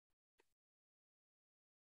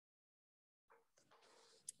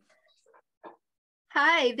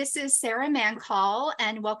Hi, this is Sarah Mancall,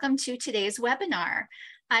 and welcome to today's webinar.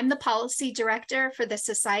 I'm the Policy Director for the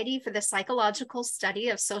Society for the Psychological Study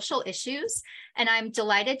of Social Issues, and I'm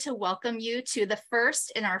delighted to welcome you to the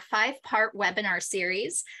first in our 5-part webinar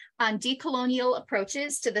series on decolonial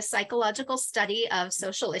approaches to the psychological study of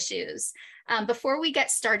social issues. Before we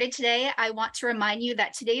get started today, I want to remind you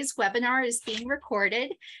that today's webinar is being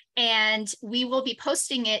recorded and we will be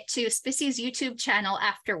posting it to SPICY's YouTube channel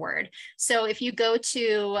afterward. So if you go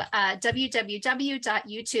to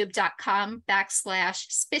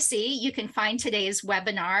www.youtube.com/SPICY, you can find today's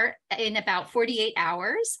webinar in about 48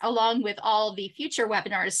 hours, along with all the future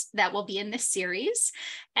webinars that will be in this series.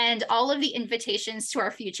 And all of the invitations to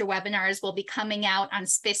our future webinars will be coming out on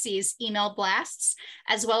SPICY's email blasts,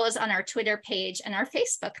 as well as on our Twitter page and our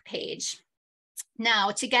Facebook page. Now,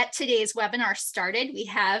 to get today's webinar started, we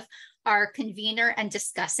have our convener and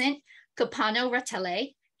discussant, Kopano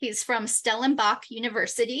Ratele. He's from Stellenbosch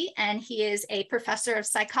University, and he is a professor of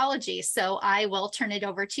psychology. So I will turn it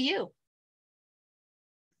over to you.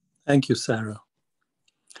 Thank you, Sarah.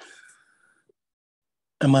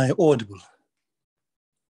 Am I audible?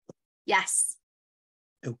 Yes.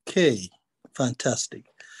 Okay, fantastic.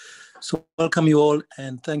 So welcome you all,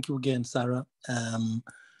 and thank you again, Sarah,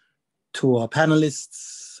 to our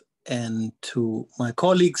panelists and to my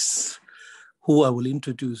colleagues who I will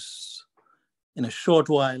introduce in a short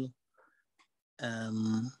while.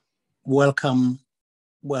 Welcome,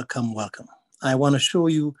 welcome, welcome. I want to show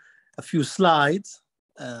you a few slides.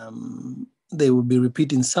 They will be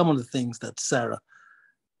repeating some of the things that Sarah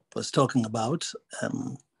was talking about.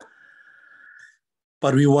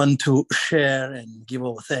 But we want to share and give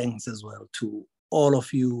our thanks as well to all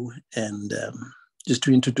of you, and just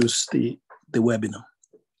to introduce the webinar.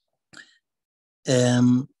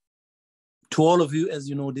 To all of you, as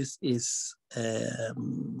you know, this is a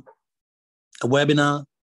webinar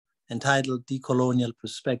entitled Decolonial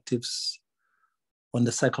Perspectives on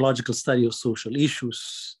the Psychological Study of Social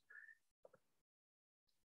Issues.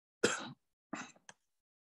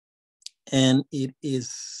 And it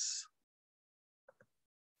is,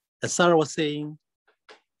 as Sarah was saying,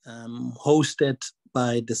 hosted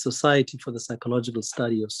by the Society for the Psychological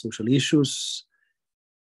Study of Social Issues.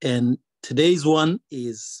 And today's one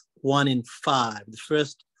is 1 in 5, the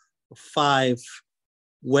first of 5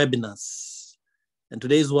 webinars. And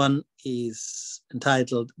today's one is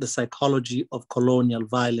entitled The Psychology of Colonial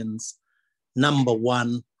Violence,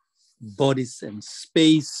 #1, Bodies and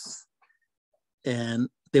Space. And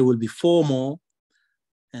there will be 4 more.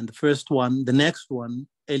 And the first one, the next one,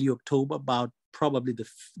 early October, about probably the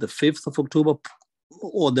 5th of October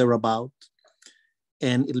or thereabout.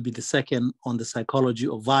 And it'll be the second on the psychology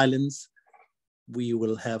of violence. We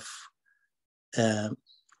will have,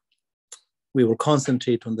 we will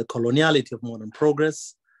concentrate on the coloniality of modern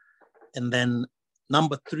progress. And then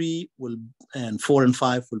number 3 will, and 4 and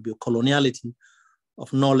 5 will be a coloniality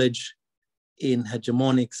of knowledge in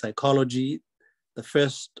hegemonic psychology. The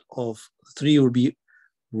first of 3 will be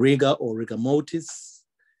rigor or rigor mortis,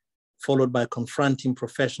 followed by confronting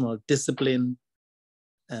professional discipline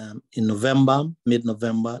in November,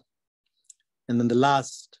 mid-November. And then the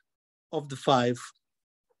last of the 5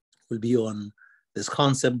 will be on this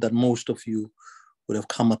concept that most of you would have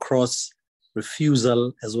come across,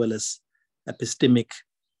 refusal as well as epistemic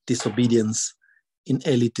disobedience, in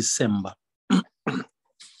early December.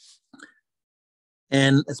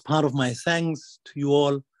 And as part of my thanks to you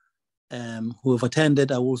all who have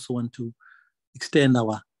attended, I also want to extend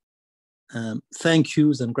our thank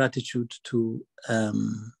yous and gratitude to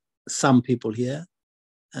some people here.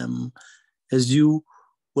 As you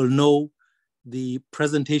will know, the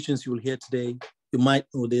presentations you will hear today, you might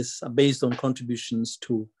know this, are based on contributions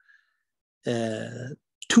to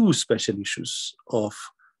 2 special issues of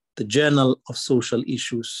the Journal of Social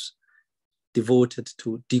Issues devoted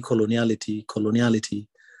to decoloniality, coloniality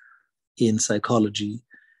in psychology.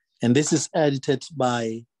 And this is edited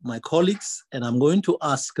by my colleagues, and I'm going to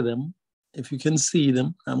ask them, if you can see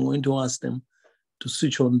them, I'm going to ask them to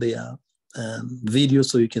switch on their video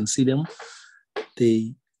so you can see them.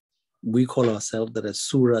 We call ourselves the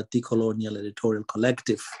Sura Decolonial Editorial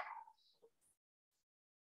Collective.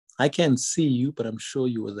 I can't see you, but I'm sure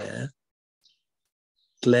you were there.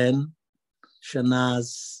 Glenn,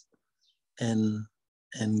 Shanaz, and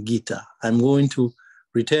Gita. I'm going to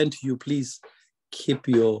return to you. Please keep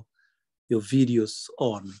your videos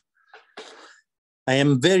on. I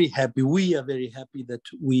am very happy, we are very happy that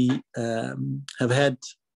we have had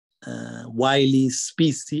Wiley,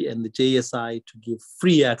 SPICY, and the JSI to give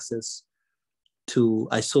free access to,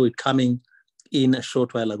 I saw it coming in a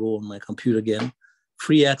short while ago on my computer again,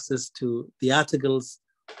 free access to the articles.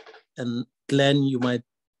 And Glenn,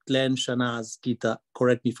 Shanaz, Gita,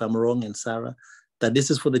 correct me if I'm wrong, and Sarah, that this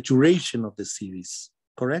is for the duration of the series,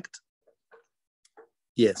 correct?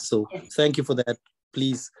 Yes, so thank you for that.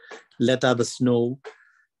 Please let others know.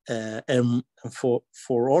 And for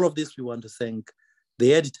all of this, we want to thank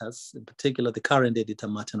the editors, in particular the current editor,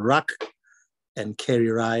 Martin Ruck, and Kerry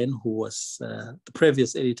Ryan, who was the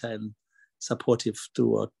previous editor and supportive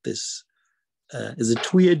throughout this. Is a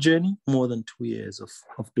 2-year journey, more than 2 years of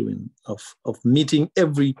meeting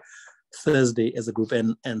every Thursday as a group,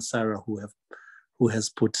 and Sarah, who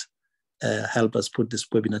has helped us put this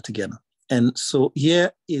webinar together. And so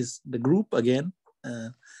here is the group again,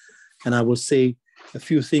 and I will say a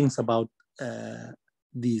few things about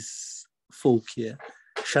these folk here.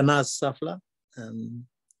 Shanaz Safla,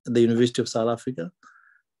 at the University of South Africa,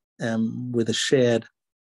 with a shared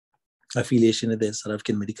affiliation with the South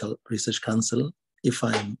African Medical Research Council, if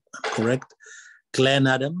I'm correct. Glenn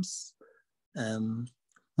Adams,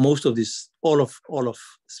 most of this, all of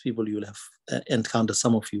these people you will have encountered,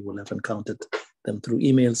 some of you will have encountered them through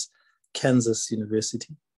emails. Kansas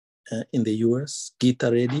University in the US,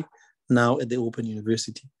 Gita Reddy, now at the Open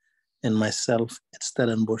University, and myself at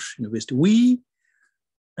Stellenbosch University. We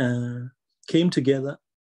came together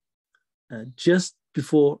just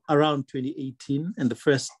before around 2018, and the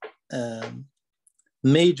first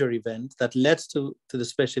major event that led to the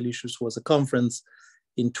special issues was a conference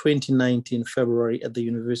in 2019, February, at the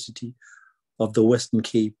University of the Western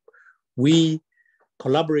Cape. We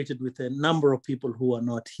collaborated with a number of people who are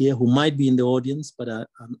not here, who might be in the audience, but are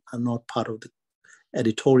not part of the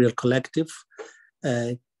editorial collective.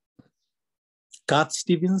 Garth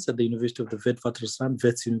Stevens at the University of the Witwatersrand,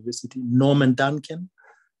 Wits University. Norman Duncan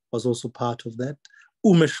was also part of that.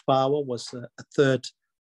 Umesh Bawa was a third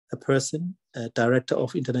person, Director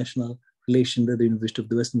of International Relations at the University of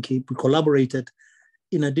the Western Cape. We collaborated,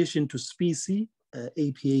 in addition to SPECI,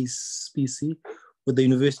 APA's SPECI, with the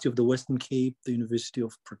University of the Western Cape, the University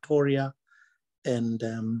of Pretoria, and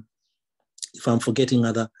if I'm forgetting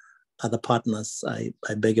other partners, I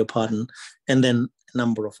beg your pardon, and then a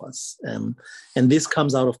number of us. And this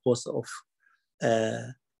comes out, of course, of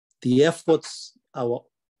the efforts, our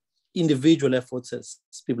individual efforts as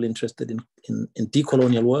people interested in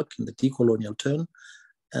decolonial work, in the decolonial turn,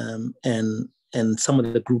 and some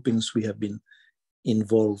of the groupings we have been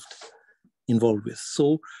involved with.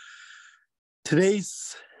 So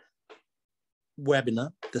today's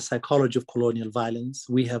webinar, The Psychology of Colonial Violence,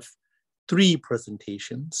 we have 3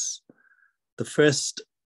 presentations. The first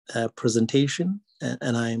presentation,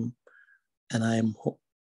 and I'm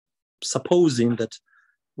supposing that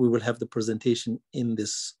we will have the presentation in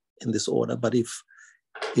this order, but if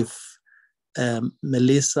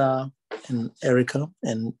Melissa and Erika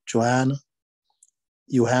and Johanna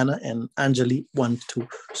and Anjali want to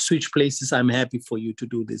switch places, I'm happy for you to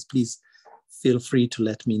do this. Please feel free to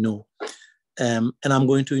let me know. And I'm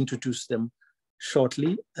going to introduce them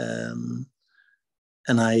shortly. And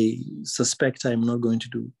I suspect I'm not going to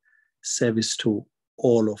do service to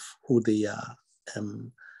all of who they are.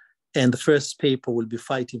 And the first paper will be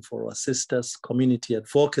Fighting for Our Sisters, Community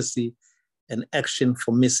Advocacy and Action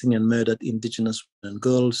for Missing and Murdered Indigenous Women and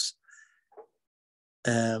Girls.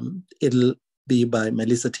 It'll be by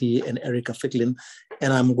Melissa Tehee and Erika Ficklin,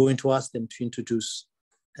 and I'm going to ask them to introduce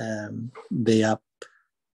their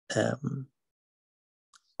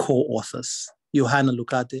co-authors. Johanna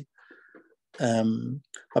Lukate,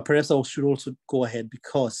 but perhaps I should also go ahead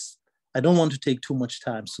because I don't want to take too much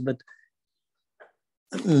time, so that,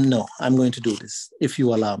 no, I'm going to do this, if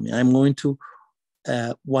you allow me. I'm going to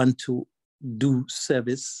want to do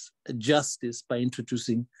justice by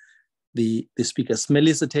introducing the speakers.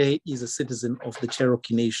 Melissa Tehee is a citizen of the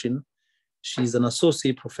Cherokee Nation. She's an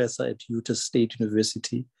associate professor at Utah State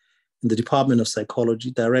University in the Department of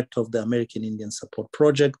Psychology, director of the American Indian Support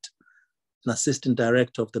Project, an assistant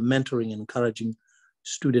director of the Mentoring and Encouraging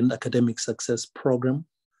Student Academic Success Program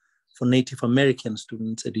for Native American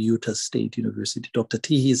students at Utah State University. Dr.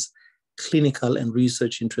 Tehee's clinical and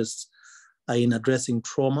research interests are in addressing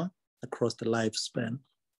trauma across the lifespan.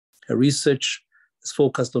 Her research is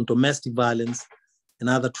focused on domestic violence and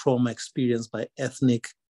other trauma experienced by ethnic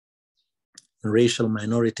and racial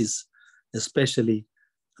minorities, especially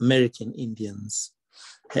American Indians.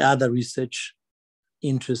 Her other research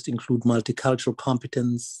interests include multicultural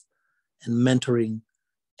competence and mentoring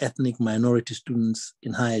ethnic minority students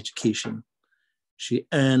in higher education. She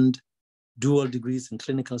earned dual degrees in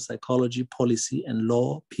clinical psychology, policy, and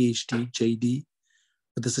law, PhD, JD,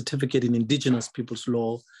 with a certificate in Indigenous Peoples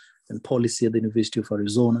Law and Policy at the University of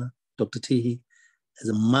Arizona. Dr. Tehee has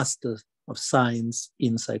a Master of Science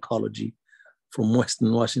in Psychology from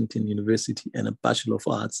Western Washington University and a Bachelor of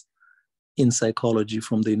Arts in Psychology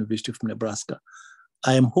from the University of Nebraska.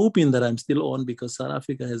 I am hoping that I'm still on because South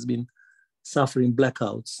Africa has been suffering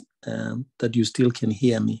blackouts, that you still can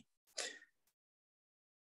hear me.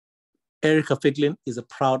 Erika Ficklin is a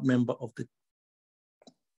proud member of the,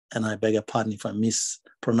 and I beg your pardon if I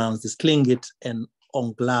mispronounce this, Tlingit and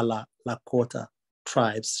Onglala Lakota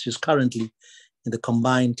tribes. She's currently in the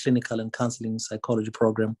combined clinical and counseling psychology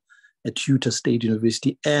program at Utah State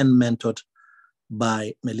University and mentored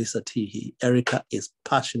by Melissa Tehee. Erika is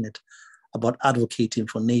passionate about advocating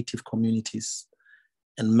for Native communities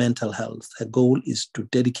and mental health. Her goal is to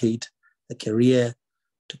dedicate a career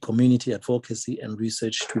to community advocacy and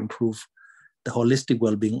research to improve the holistic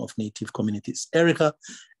well-being of Native communities. Erika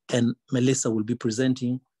and Melissa will be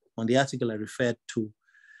presenting on the article I referred to.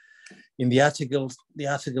 In the article,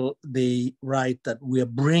 they write that we are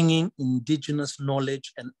bringing Indigenous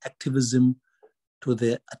knowledge and activism to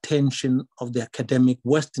the attention of the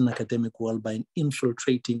Western academic world by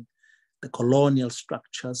infiltrating the colonial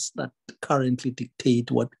structures that currently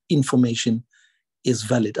dictate what information is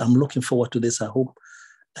valid. I'm looking forward to this. I hope,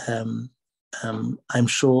 I'm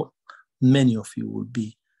sure many of you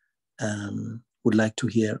would like to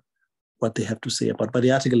hear what they have to say about. But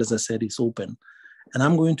the article, as I said, is open. And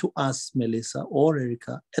I'm going to ask Melissa or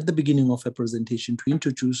Erika at the beginning of her presentation to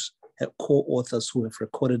introduce her co-authors who have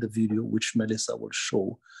recorded the video, which Melissa will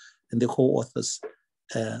show. And the co-authors,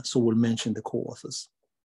 so we'll mention the co-authors.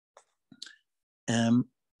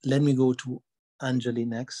 Let me go to Anjali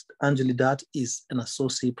next. Anjali Dutt is an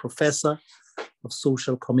associate professor of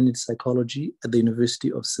social community psychology at the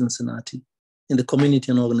University of Cincinnati in the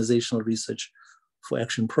Community and Organizational Research for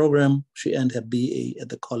Action program. She earned her BA at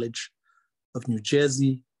the College of New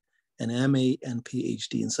Jersey, an MA and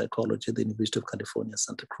PhD in psychology at the University of California,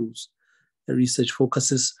 Santa Cruz. Her research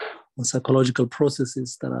focuses on psychological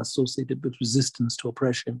processes that are associated with resistance to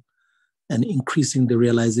oppression and increasing the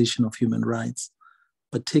realization of human rights,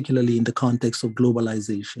 particularly in the context of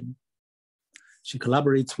globalization. She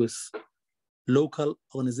collaborates with local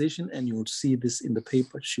organizations, and you will see this in the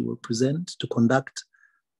paper she will present, to conduct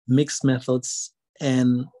mixed methods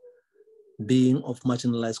and being of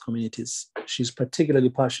marginalized communities. She's particularly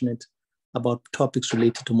passionate about topics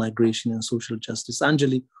related to migration and social justice.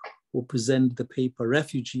 Anjali will present the paper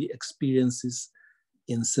Refugee Experiences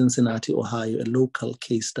in Cincinnati, Ohio, a local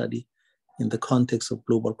case study in the context of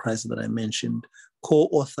global crisis that I mentioned,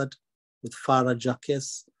 co-authored with Farah Jacques,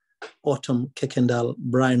 Autumn Kekendall,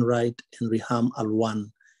 Brian Wright, and Riham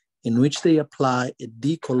Alwan, in which they apply a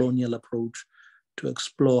decolonial approach to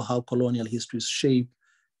explore how colonial histories shape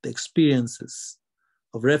the experiences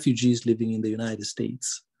of refugees living in the United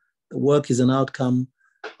States. The work is an outcome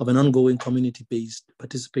of an ongoing community-based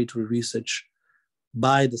participatory research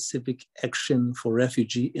by the Civic Action for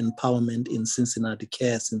Refugee Empowerment in Cincinnati,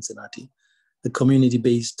 CARE Cincinnati, the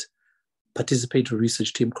community-based participatory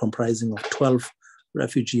research team comprising of 12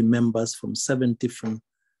 refugee members from 7 different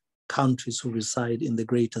countries who reside in the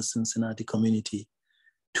greater Cincinnati community,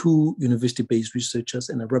 2 university-based researchers,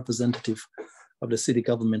 and a representative of the city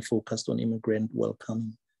government focused on immigrant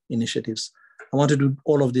welcoming initiatives. I want to do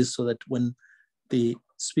all of this so that when the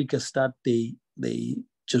speakers start, we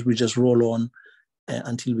just roll on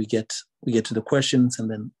until we get to the questions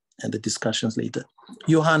and the discussions later.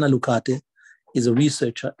 Johanna Lukate is a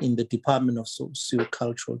researcher in the Department of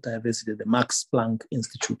Sociocultural Diversity at the Max Planck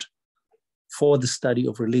Institute for the study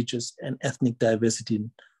of religious and ethnic diversity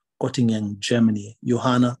in Göttingen, Germany.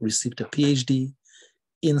 Johanna received a PhD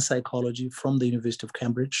in psychology from the University of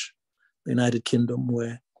Cambridge, the United Kingdom,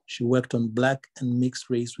 where she worked on Black and mixed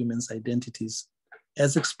race women's identities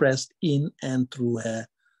as expressed in and through her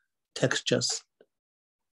textures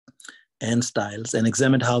and styles, and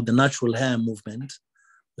examined how the natural hair movement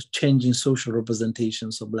was changing social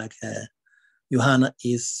representations of Black hair. Johanna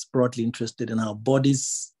is broadly interested in how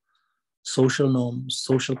bodies, social norms,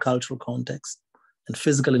 social cultural context, and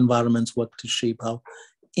physical environments work to shape how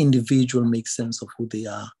individuals make sense of who they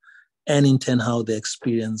are, and in turn how they're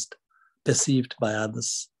experienced, perceived by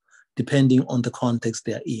others, depending on the context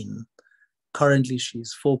they're in. Currently,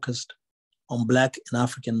 she's focused on Black and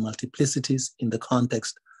African multiplicities in the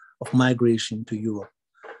context of migration to Europe.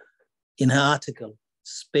 In her article,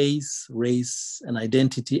 Space, Race, and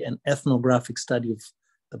Identity, an ethnographic study of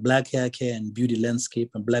the Black hair care and beauty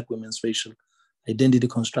landscape and Black women's racial identity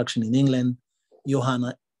construction in England,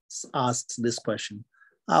 Johanna asks this question: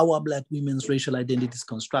 how are Black women's racial identities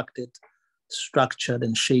constructed, structured,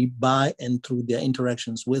 and shaped by and through their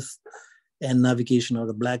interactions with and navigation of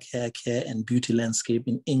the Black hair care and beauty landscape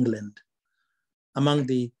in England? Among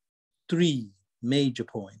the three major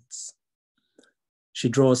points she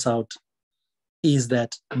draws out is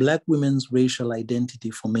that Black women's racial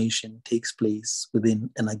identity formation takes place within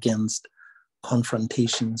and against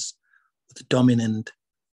confrontations with dominant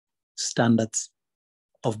standards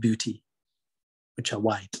of beauty, which are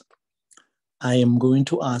white. I am going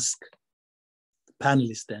to ask the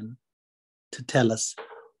panelists then to tell us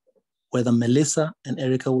whether Melissa and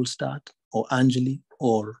Erika will start, or Anjali,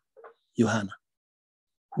 or Johanna.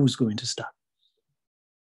 Who's going to start?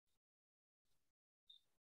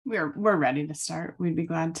 We're ready to start. We'd be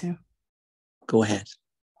glad to. Go ahead.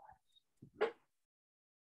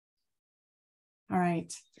 All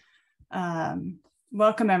right.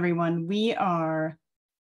 Welcome, everyone. We are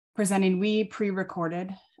presenting, we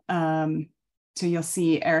pre-recorded. So you'll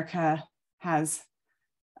see Erika has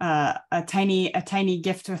a tiny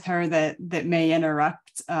gift with her that may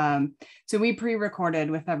interrupt. So we pre-recorded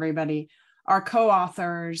with everybody. Our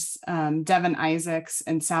co-authors, Devon Isaacs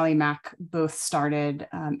and Sallie Mack, both started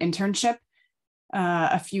internship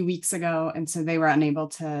a few weeks ago, and so they were unable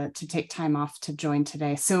to take time off to join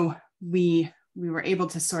today. So we were able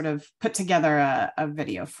to sort of put together a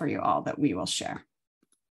video for you all that we will share.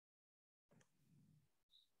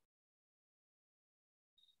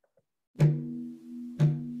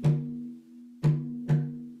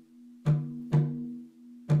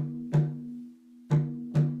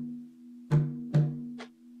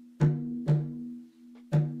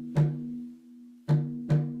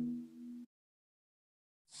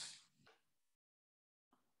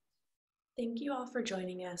 Thank you all for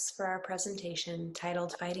joining us for our presentation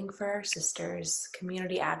titled Fighting for Our Sisters,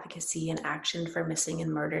 Community Advocacy and Action for Missing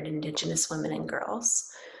and Murdered Indigenous Women and Girls.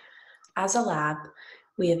 As a lab,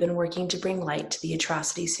 we have been working to bring light to the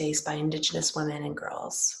atrocities faced by Indigenous women and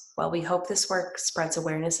girls. While we hope this work spreads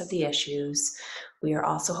awareness of the issues, we are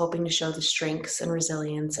also hoping to show the strengths and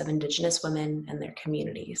resilience of Indigenous women and their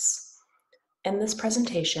communities. In this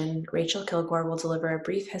presentation, Racheal Killgore will deliver a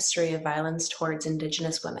brief history of violence towards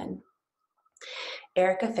Indigenous women.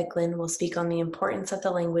 Erika Ficklin will speak on the importance of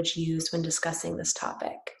the language used when discussing this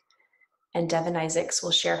topic. And Devon Isaacs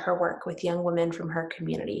will share her work with young women from her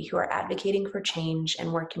community who are advocating for change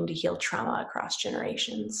and working to heal trauma across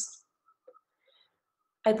generations.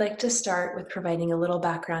 I'd like to start with providing a little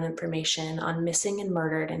background information on missing and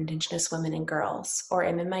murdered Indigenous women and girls, or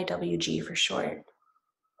MMIWG for short.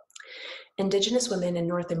 Indigenous women in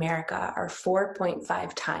North America are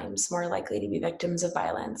 4.5 times more likely to be victims of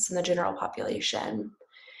violence than the general population.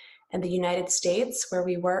 In the United States, where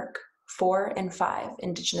we work, 4 in 5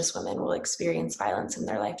 Indigenous women will experience violence in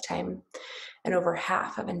their lifetime, and over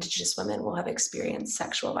half of Indigenous women will have experienced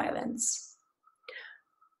sexual violence.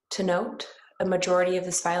 To note, a majority of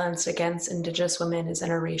this violence against Indigenous women is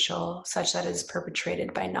interracial, such that it is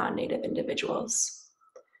perpetrated by non-Native individuals.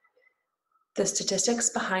 The statistics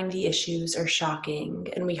behind the issues are shocking,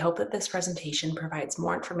 and we hope that this presentation provides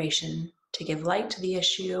more information to give light to the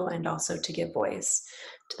issue and also to give voice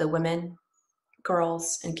to the women,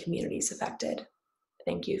 girls, and communities affected.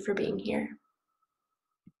 Thank you for being here.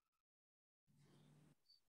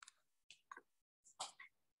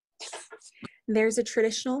 There's a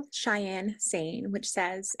traditional Cheyenne saying which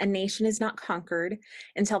says, "A nation is not conquered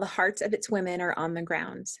until the hearts of its women are on the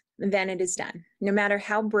ground. Then it is done, no matter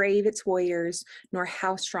how brave its warriors, nor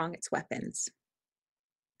how strong its weapons."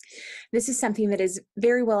 This is something that is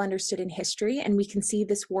very well understood in history, and we can see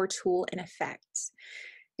this war tool in effect.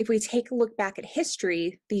 If we take a look back at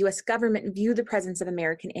history, the US government viewed the presence of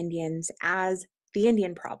American Indians as the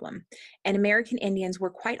Indian problem, and American Indians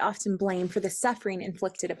were quite often blamed for the suffering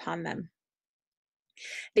inflicted upon them.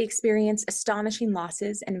 They experienced astonishing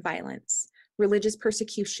losses and violence. Religious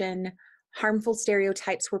persecution, harmful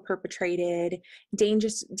stereotypes were perpetrated,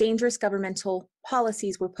 dangerous governmental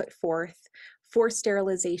policies were put forth, forced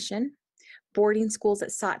sterilization, boarding schools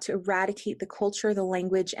that sought to eradicate the culture, the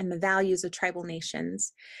language, and the values of tribal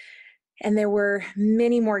nations. And there were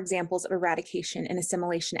many more examples of eradication and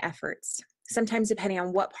assimilation efforts, sometimes depending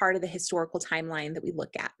on what part of the historical timeline that we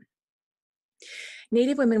look at.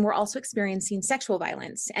 Native women were also experiencing sexual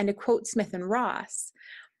violence, and to quote Smith and Ross,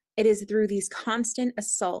 "It is through these constant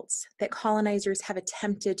assaults that colonizers have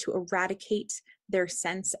attempted to eradicate their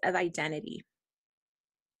sense of identity."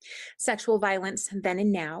 Sexual violence then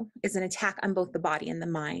and now is an attack on both the body and the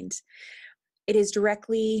mind. It is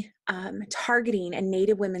directly targeting a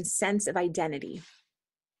Native woman's sense of identity.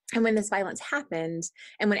 And when this violence happened,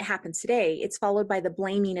 and when it happens today, it's followed by the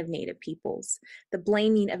blaming of Native peoples, the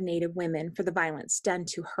blaming of Native women for the violence done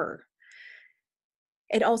to her.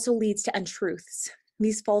 It also leads to untruths,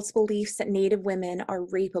 these false beliefs that Native women are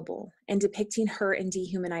rapeable, and depicting her in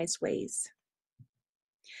dehumanized ways.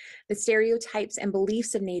 The stereotypes and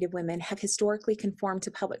beliefs of Native women have historically conformed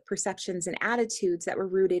to public perceptions and attitudes that were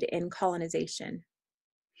rooted in colonization.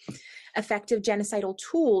 Effective genocidal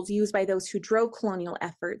tools used by those who drove colonial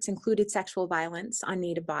efforts included sexual violence on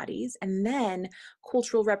Native bodies, and then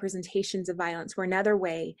cultural representations of violence were another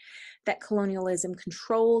way that colonialism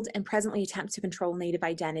controlled and presently attempts to control Native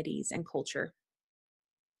identities and culture.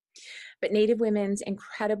 But Native women's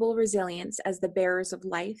incredible resilience as the bearers of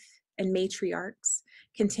life and matriarchs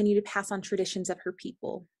continue to pass on traditions of her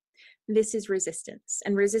people. This is resistance,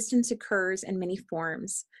 and resistance occurs in many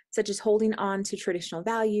forms, such as holding on to traditional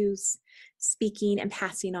values, speaking and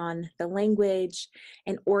passing on the language,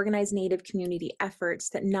 and organized Native community efforts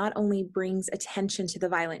that not only brings attention to the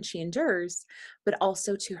violence she endures, but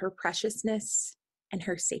also to her preciousness and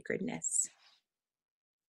her sacredness.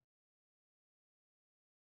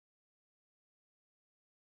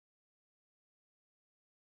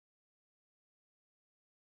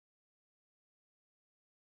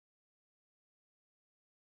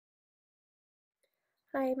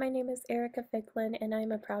 Hi, my name is Erika Ficklin, and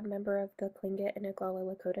I'm a proud member of the Tlingit and Oglala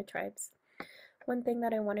Lakota tribes. One thing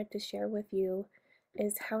that I wanted to share with you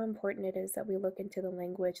is how important it is that we look into the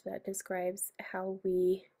language that describes how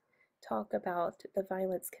we talk about the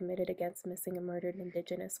violence committed against missing and murdered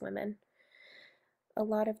Indigenous women. A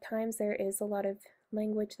lot of times there is a lot of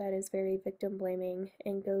language that is very victim blaming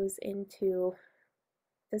and goes into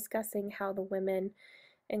discussing how the women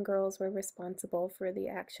and girls were responsible for the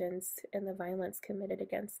actions and the violence committed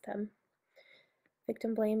against them.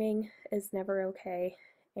 Victim blaming is never okay,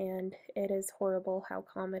 and it is horrible how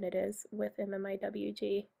common it is with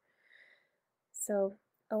MMIWG. So,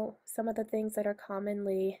 some of the things that are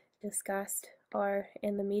commonly discussed are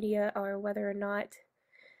in the media are whether or not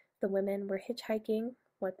the women were hitchhiking,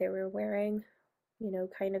 what they were wearing,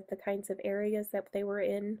 kind of the kinds of areas that they were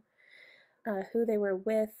in, who they were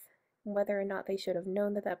with, whether or not they should have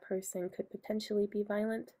known that that person could potentially be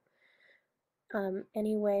violent.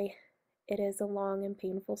 Anyway, it is a long and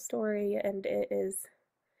painful story, and it is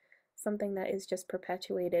something that is just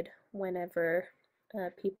perpetuated whenever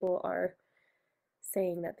people are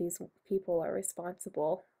saying that these people are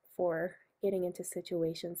responsible for getting into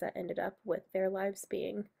situations that ended up with their lives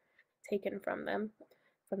being taken from them,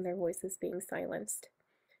 from their voices being silenced.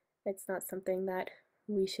 It's not something that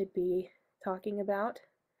we should be talking about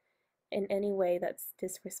in any way that's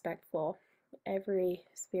disrespectful. Every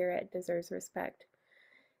spirit deserves respect,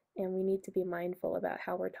 and we need to be mindful about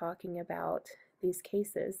how we're talking about these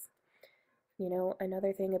cases.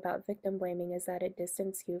 Another thing about victim blaming is that it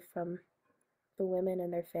distances you from the women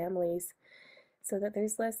and their families so that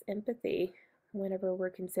there's less empathy whenever we're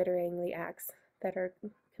considering the acts that are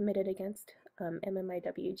committed against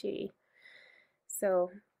MMIWG.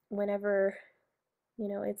 So whenever,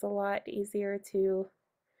 it's a lot easier to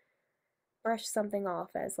brush something off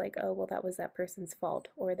as like, oh, well, that was that person's fault,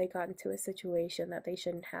 or they got into a situation that they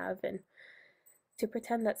shouldn't have, and to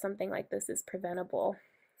pretend that something like this is preventable,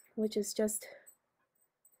 which is just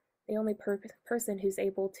the only person who's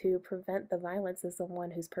able to prevent the violence is the one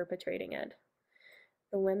who's perpetrating it.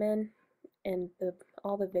 The women and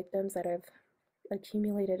all the victims that have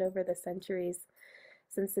accumulated over the centuries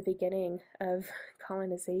since the beginning of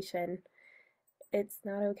colonization, it's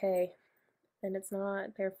not okay, and it's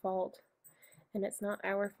not their fault. And it's not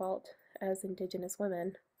our fault as Indigenous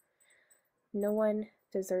women. No one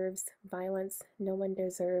deserves violence. No one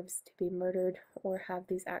deserves to be murdered or have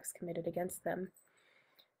these acts committed against them.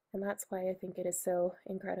 And that's why I think it is so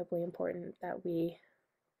incredibly important that we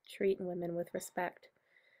treat women with respect,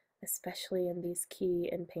 especially in these key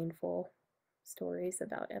and painful stories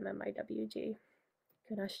about MMIWG.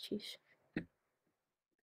 Kunash Chish.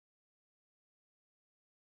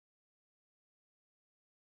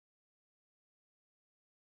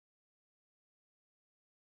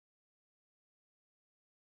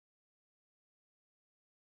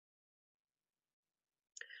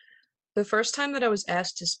 The first time that I was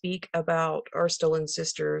asked to speak about our stolen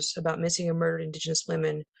sisters, about missing and murdered Indigenous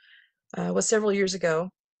women, was several years ago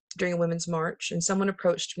during a women's march, and someone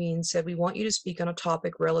approached me and said, "We want you to speak on a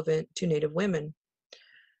topic relevant to Native women."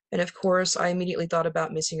 And of course, I immediately thought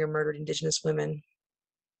about missing or murdered Indigenous women.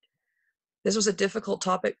 This was a difficult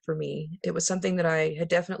topic for me. It was something that I had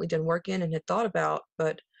definitely done work in and had thought about,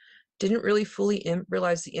 but didn't really fully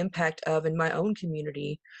realize the impact of in my own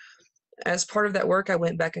community. As part of that work, I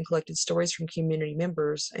went back and collected stories from community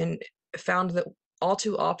members and found that all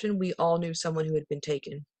too often we all knew someone who had been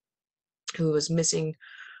taken, who was missing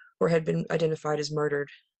or had been identified as murdered.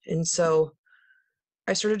 And so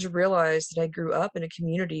I started to realize that I grew up in a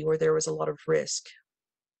community where there was a lot of risk.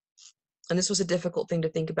 And this was a difficult thing to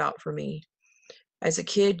think about for me. As a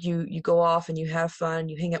kid, you go off and you have fun,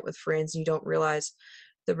 you hang out with friends, and you don't realize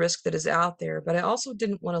the risk that is out there. But I also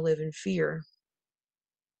didn't want to live in fear.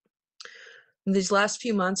 In these last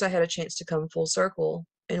few months, I had a chance to come full circle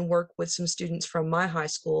and work with some students from my high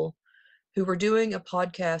school who were doing a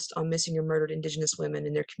podcast on missing or murdered Indigenous women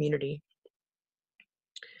in their community.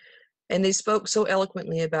 And they spoke so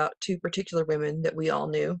eloquently about two particular women that we all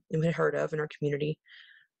knew and had heard of in our community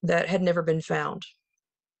that had never been found.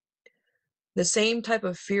 The same type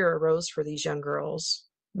of fear arose for these young girls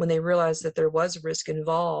when they realized that there was risk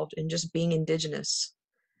involved in just being Indigenous.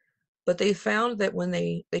 But they found that when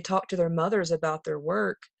they talked to their mothers about their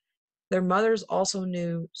work, their mothers also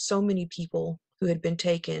knew so many people who had been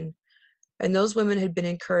taken, and those women had been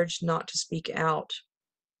encouraged not to speak out.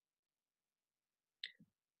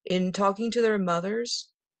 In talking to their mothers,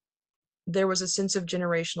 there was a sense of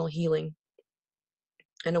generational healing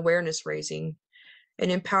and awareness raising, and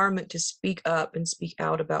empowerment to speak up and speak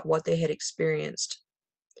out about what they had experienced.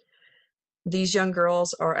 These young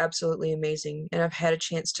girls are absolutely amazing, and I've had a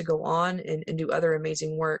chance to go on and do other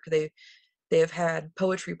amazing work. They have had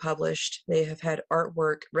poetry published, they have had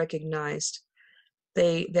artwork recognized.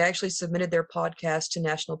 They actually submitted their podcast to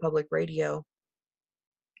National Public Radio.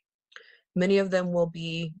 Many of them will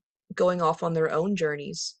be going off on their own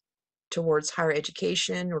journeys towards higher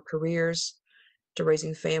education or careers, to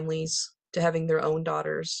raising families, to having their own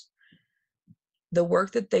daughters. The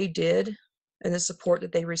work that they did and the support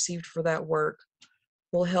that they received for that work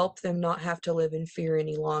will help them not have to live in fear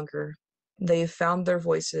any longer. They have found their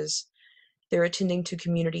voices, they're attending to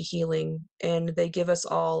community healing, and they give us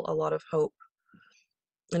all a lot of hope.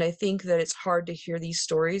 And I think that it's hard to hear these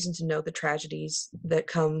stories and to know the tragedies that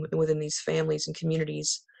come within these families and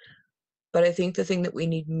communities. But I think the thing that we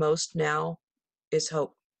need most now is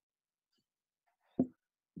hope.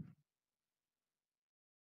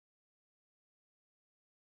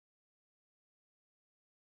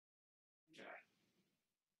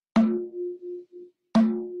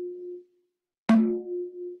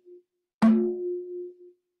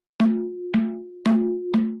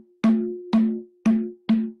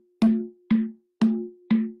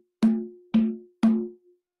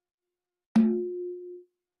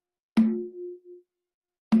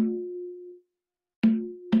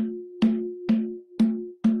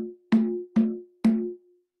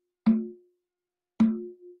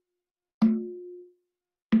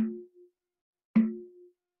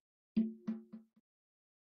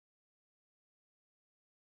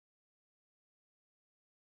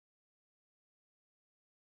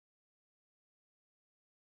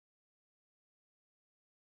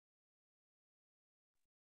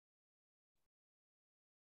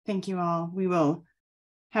 Thank you all. We will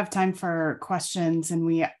have time for questions, and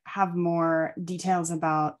we have more details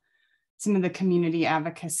about some of the community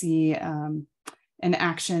advocacy and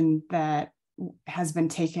action that has been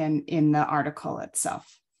taken in the article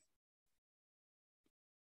itself.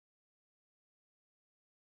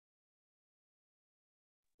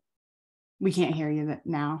 We can't hear you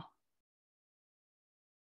now.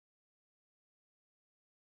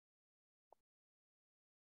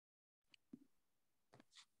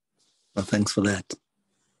 Well, thanks for that.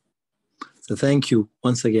 So thank you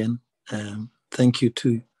once again. Thank you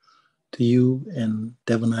to you and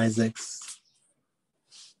Devon Isaacs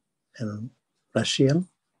and Racheal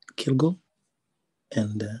Killgore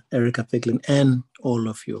and Erika Ficklin and all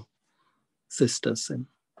of your sisters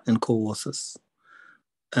and co-authors.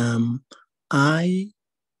 I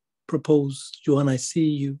propose, Johanna, I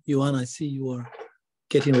see you are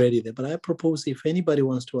getting ready there, but I propose if anybody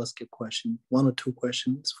wants to ask a question, 1 or 2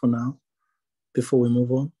 questions for now, before we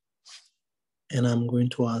move on. And I'm going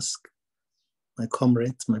to ask my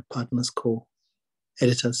comrades, my partners,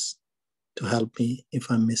 co-editors to help me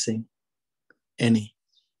if I'm missing any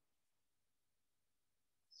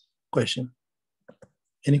question.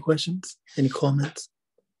 Any questions? Any comments?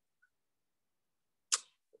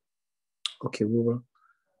 Okay, we will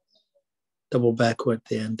double backward at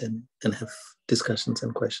the end and have discussions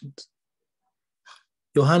and questions.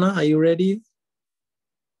 Johanna, are you ready?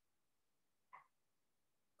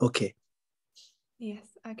 Okay. Yes,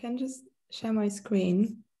 I can just share my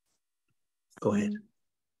screen. Go ahead.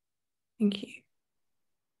 Thank you.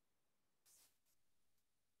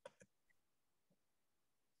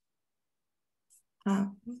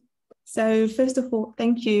 So first of all,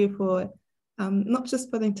 thank you for not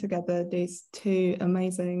just putting together these 2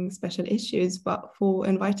 amazing special issues, but for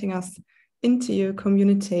inviting us into your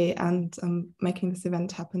community and making this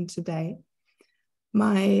event happen today.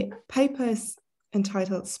 My paper is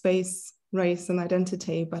entitled Space, Race and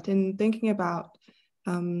Identity, but in thinking about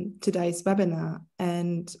today's webinar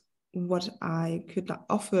and what I could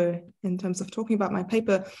offer in terms of talking about my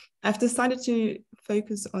paper, I've decided to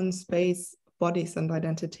focus on space, bodies, and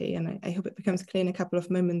identity. And I hope it becomes clear in a couple of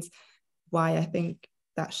moments why I think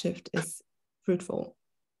that shift is fruitful.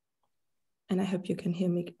 And I hope you can hear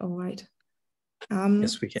me all right.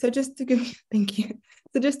 Yes, we can. So just to give, thank you.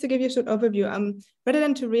 So just to give you a short overview, rather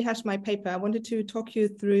than to rehash my paper, I wanted to talk you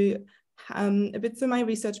through a bit through my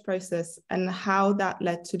research process and how that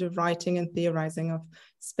led to the writing and theorizing of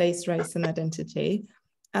space, race, and identity.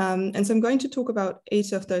 And so I'm going to talk about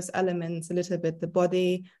each of those elements a little bit, the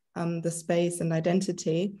body, the space, and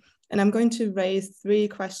identity. And I'm going to raise 3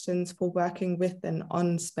 questions for working with and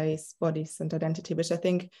on space, bodies, and identity, which I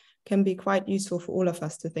think can be quite useful for all of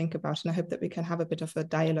us to think about. And I hope that we can have a bit of a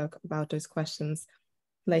dialogue about those questions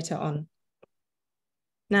later on.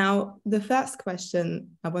 Now, the first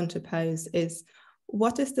question I want to pose is,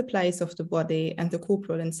 what is the place of the body and the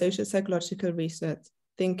corporal in social psychological research,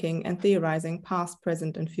 thinking, and theorizing, past,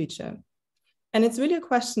 present, and future? And it's really a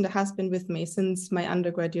question that has been with me since my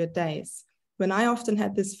undergraduate days, when I often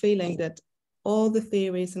had this feeling that all the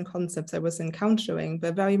theories and concepts I was encountering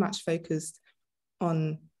were very much focused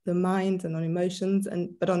on the mind and on emotions,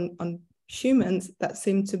 but on humans that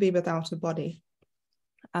seemed to be without a body.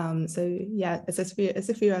 So yeah, as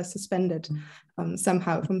if we are suspended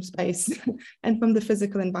somehow from space and from the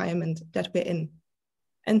physical environment that we're in.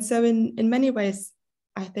 And so in many ways,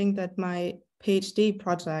 I think that my PhD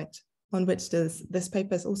project, on which this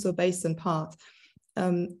paper is also based in part,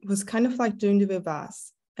 was kind of like doing the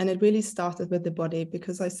reverse. And it really started with the body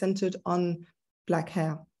because I centered on Black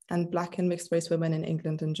hair and Black and mixed race women in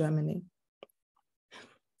England and Germany.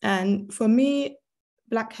 And for me,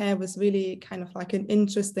 Black hair was really kind of like an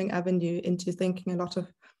interesting avenue into thinking about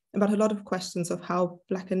a lot of questions of how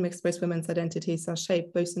Black and mixed race women's identities are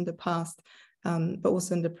shaped both in the past, but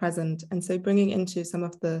also in the present. And so bringing into some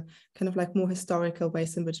of the kind of like more historical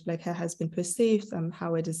ways in which Black hair has been perceived,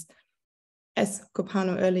 how it is, as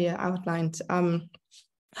Kopano earlier outlined,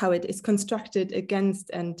 how it is constructed against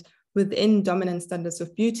and within dominant standards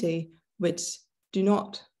of beauty, which do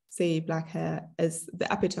not see Black hair as the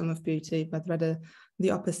epitome of beauty, but rather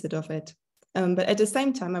the opposite of it. But at the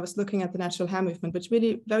same time, I was looking at the natural hair movement, which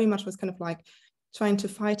really very much was kind of like trying to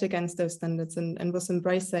fight against those standards and was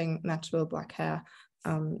embracing natural Black hair.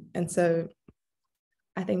 And so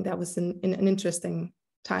I think that was an interesting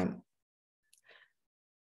time.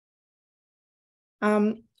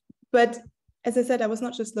 But as I said, I was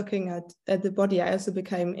not just looking at the body, I also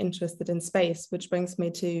became interested in space, which brings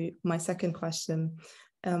me to my second question,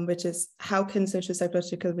 which is, how can social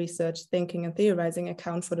psychological research, thinking, and theorizing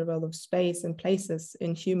account for the role of space and places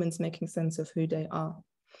in humans making sense of who they are?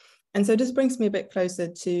 And so this brings me a bit closer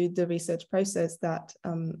to the research process that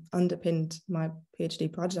underpinned my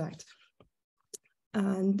PhD project.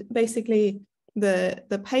 And basically,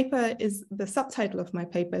 the paper is, the subtitle of my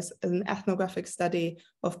paper is an ethnographic study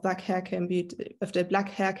of Black hair care and beauty, of the Black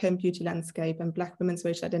hair care and beauty landscape and Black women's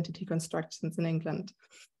racial identity constructions in England.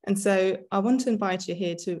 And so I want to invite you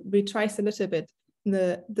here to retrace a little bit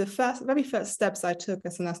the very first steps I took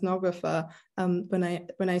as an ethnographer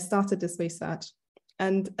when I started this research.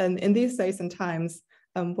 And in these days and times,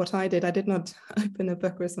 what I did not open a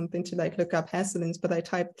book or something to like look up hair salons, but I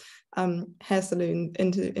typed hair salon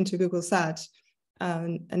into Google search,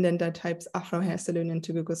 and then I typed Afro hair salon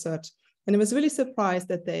into Google search, and I was really surprised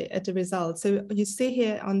at the results. So you see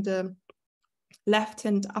here on the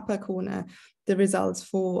left-hand upper corner the results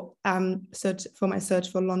for my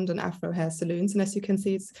search for London Afro hair salons, and as you can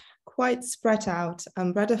see, it's quite spread out,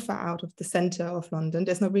 rather far out of the center of London.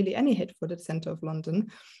 There's not really any hit for the center of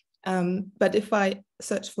London. But if I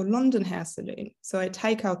search for London hair salon, so I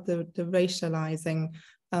take out the racializing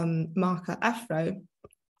marker Afro,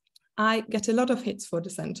 I get a lot of hits for the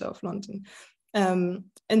center of London.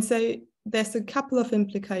 And so there's a couple of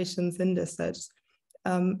implications in this search.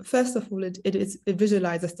 First of all, it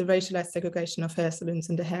visualizes the racialized segregation of hair salons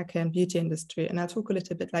in the hair care and beauty industry. And I'll talk a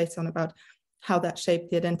little bit later on about how that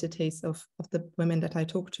shaped the identities of the women that I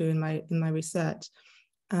talked to in my research.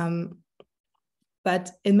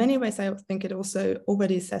 But in many ways, I think it also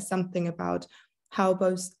already says something about how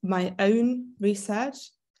both my own research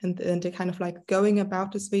and the kind of like going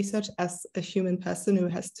about this research as a human person who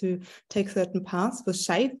has to take certain paths was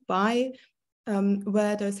shaped by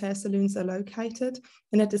where those hair salons are located.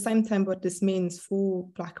 And at the same time, what this means for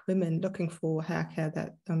Black women looking for hair care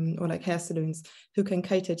that, or like hair salons who can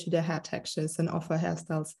cater to their hair textures and offer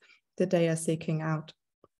hairstyles that they are seeking out.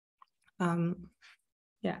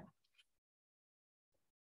 Yeah.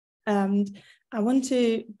 And I want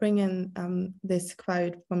to bring in this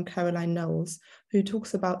quote from Caroline Knowles, who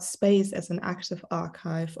talks about space as an active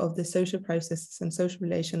archive of the social processes and social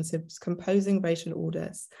relationships composing racial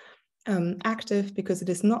orders. Active because it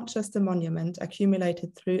is not just a monument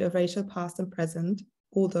accumulated through a racial past and present,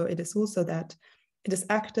 although it is also that. It is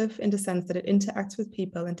active in the sense that it interacts with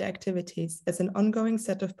people and their activities as an ongoing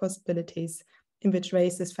set of possibilities in which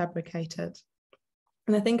race is fabricated.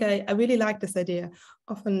 And I think I really like this idea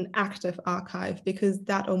of an active archive, because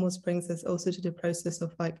that almost brings us also to the process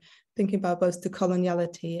of like thinking about both the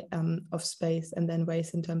coloniality of space and then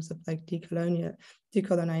race in terms of like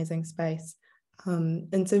decolonizing space.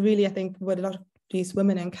 And so really, I think what a lot of these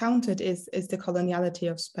women encountered is the coloniality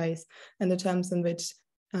of space and the terms in which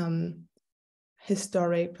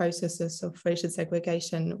historic processes of racial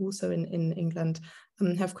segregation also in England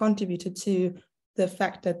have contributed to the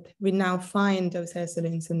fact that we now find those hair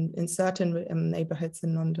salons in certain neighborhoods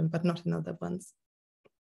in London, but not in other ones.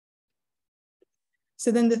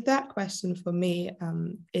 So then the third question for me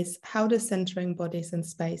is, how does centering bodies and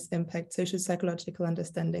space impact social psychological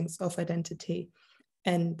understandings of identity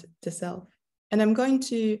and the self? And I'm going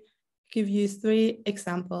to give you 3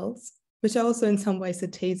 examples, which are also in some ways a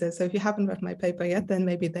teaser. So if you haven't read my paper yet, then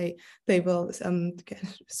maybe they will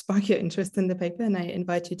spark your interest in the paper, and I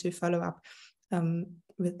invite you to follow up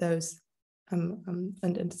with those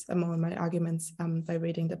and some more of my arguments by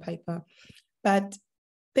reading the paper. But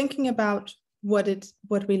thinking about what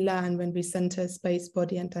we learn when we center space,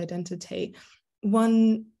 body, and identity,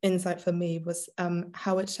 one insight for me was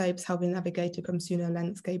how it shapes how we navigate the communal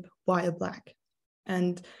landscape while Black.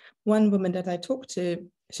 And one woman that I talked to,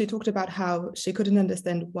 she talked about how she couldn't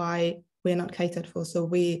understand why we're not catered for. So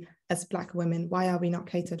we as Black women, why are we not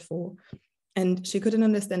catered for? And she couldn't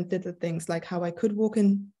understand little things like how I could walk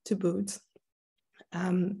into Boots,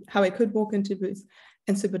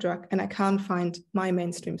 and Superdrug, and I can't find my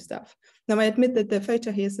mainstream stuff. Now, I admit that the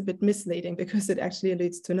photo here is a bit misleading because it actually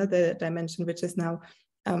alludes to another dimension, which is now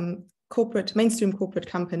mainstream corporate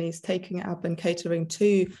companies taking up and catering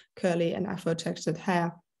to curly and Afro-textured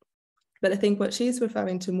hair. But I think what she's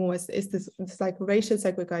referring to more is this like racial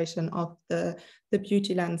segregation of the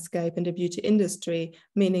beauty landscape and the beauty industry,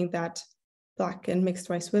 meaning that Black and mixed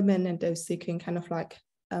race women and those seeking kind of like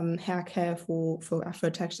hair care for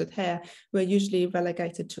Afro-textured hair were usually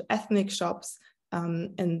relegated to ethnic shops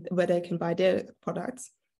and where they can buy their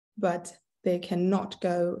products, but they cannot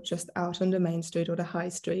go just out on the main street or the high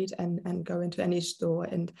street and go into any store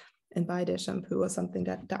and buy their shampoo or something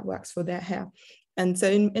that works for their hair. And so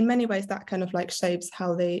in many ways that kind of like shapes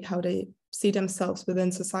how they see themselves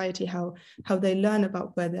within society, how they learn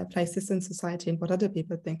about where their place is in society and what other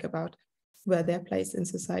people think about where their place in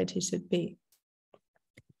society should be.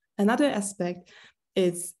 Another aspect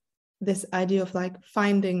is this idea of like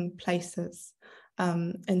finding places.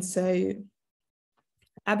 And so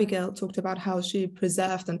Abigail talked about how she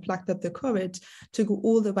preserved and plucked up the courage to go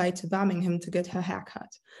all the way to Birmingham to get her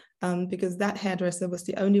haircut, because that hairdresser was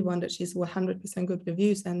the only one that she saw 100% good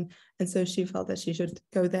reviews, and so she felt that she should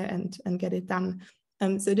go there and get it done.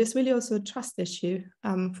 So there's really also a trust issue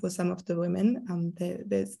for some of the women.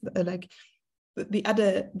 There's like the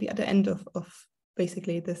other end of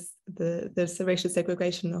basically this racial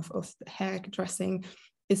segregation of hairdressing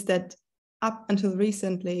is that up until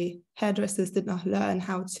recently, hairdressers did not learn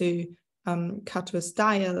how to cut or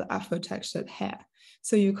style Afro-textured hair.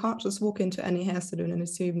 So you can't just walk into any hair salon and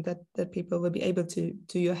assume that people will be able to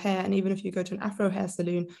do your hair. And even if you go to an Afro hair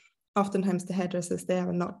salon, oftentimes the hairdressers there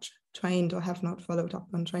are not trained or have not followed up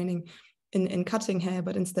on training in cutting hair,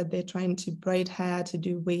 but instead they're trained to braid hair, to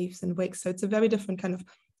do weaves and wigs. So it's a very different kind of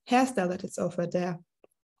hairstyle that is offered there.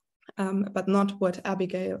 But not what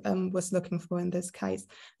Abigail was looking for in this case.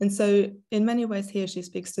 And so in many ways here, she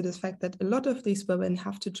speaks to this fact that a lot of these women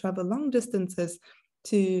have to travel long distances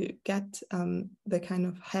to get the kind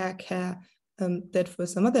of hair care that for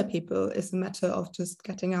some other people is a matter of just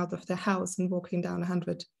getting out of their house and walking down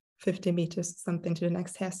 150 meters or something to the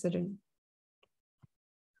next hair salon.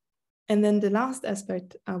 And then the last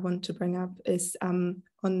aspect I want to bring up is on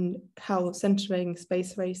how centering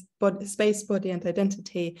space, body, and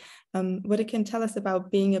identity, what it can tell us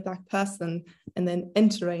about being a Black person and then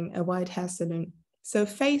entering a white hair salon. So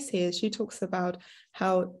Faith here, she talks about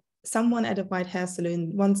how someone at a white hair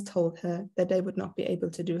salon once told her that they would not be able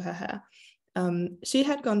to do her hair. She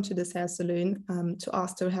had gone to this hair salon to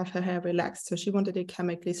ask to have her hair relaxed, so she wanted it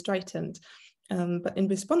chemically straightened. But in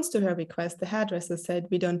response to her request, the hairdresser said,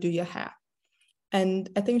 "We don't do your hair." And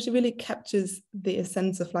I think she really captures the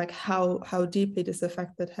essence of like how deeply this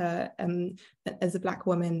affected her as a Black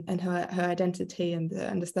woman and her identity and the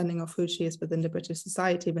understanding of who she is within the British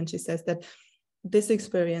society, when she says that this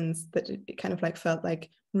experience, that it kind of like felt like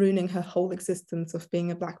ruining her whole existence of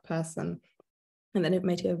being a Black person, and then it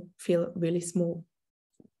made her feel really small.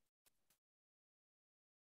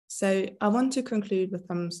 So I want to conclude with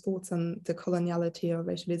some thoughts on the coloniality or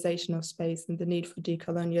racialization of space and the need for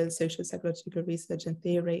decolonial social psychological research and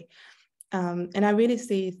theory. And I really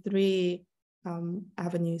see three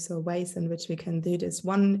avenues or ways in which we can do this.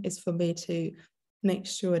 One is for me to make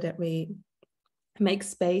sure that we make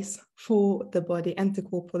space for the body and the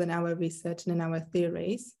corporal in our research and in our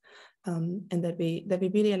theories, and that we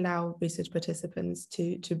really allow research participants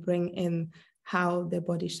to bring in how their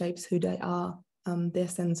body shapes who they are, their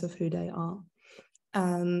sense of who they are.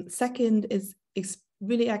 Second is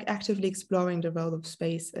really actively exploring the role of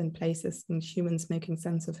space and places and humans making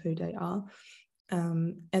sense of who they are.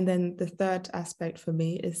 And then the third aspect for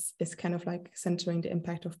me is kind of like centering the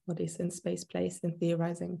impact of bodies in space, place, and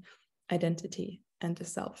theorizing identity and the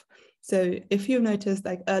self. So if you noticed,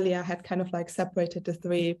 like earlier, I had kind of like separated the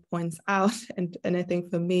 3 points out, and I think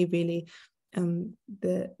for me really,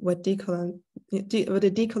 what the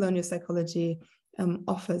decolonial psychology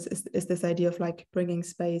offers is this idea of like bringing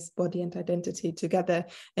space, body, and identity together,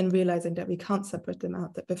 and realizing that we can't separate them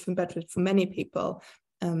out. But for many people,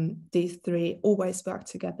 these three always work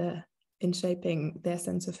together in shaping their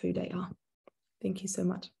sense of who they are. Thank you so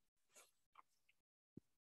much.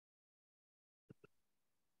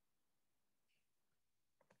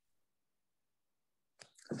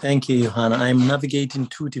 Thank you, Johanna. I'm navigating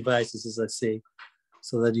 2 devices, as I say,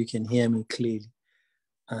 so that you can hear me clearly.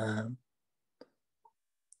 I'm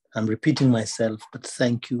repeating myself, but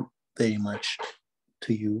thank you very much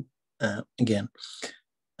to you again.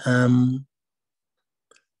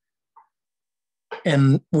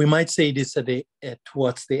 And we might say this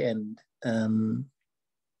towards the end,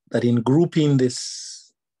 that in grouping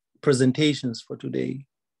these presentations for today,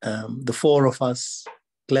 the 4 of us,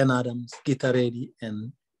 Glenn Adams, Gita Reddy,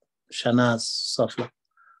 and Shanaz Safla,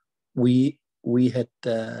 we had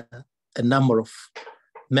a number of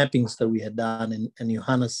mappings that we had done, and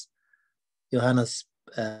Johanna's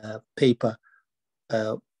paper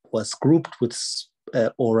was grouped with,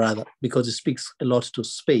 or rather, because it speaks a lot to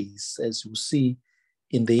space, as you see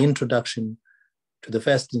in the introduction to the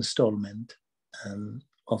first installment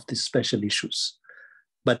of these special issues.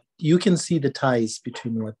 But you can see the ties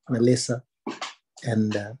between what Melissa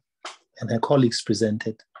and her colleagues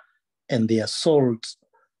presented, and the assault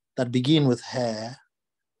that begin with her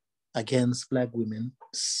against Black women's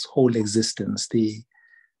whole existence,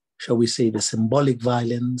 shall we say, the symbolic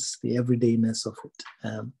violence, the everydayness of it.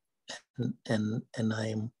 And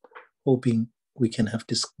I'm hoping we can have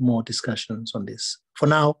more discussions on this. For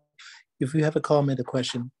now, if you have a comment, a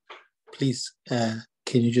question, please, can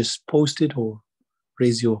you just post it or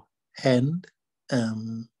raise your hand?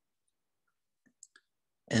 And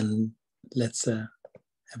let's have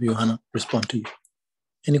Johanna respond to you.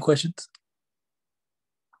 Any questions?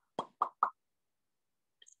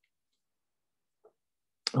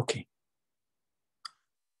 Okay.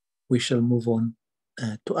 We shall move on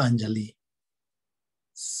to Anjali's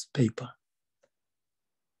paper.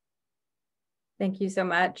 Thank you so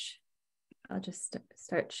much. I'll just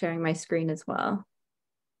start sharing my screen as well.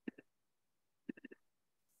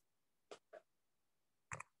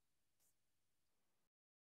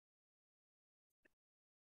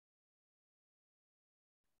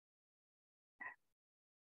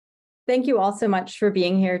 Thank you all so much for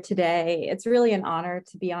being here today. It's really an honor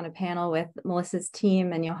to be on a panel with Melissa's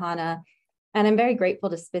team and Johanna, and I'm very grateful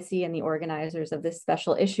to SPICY and the organizers of this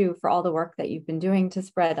special issue for all the work that you've been doing to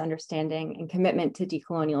spread understanding and commitment to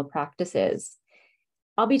decolonial practices.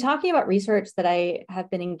 I'll be talking about research that I have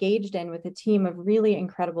been engaged in with a team of really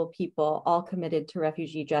incredible people, all committed to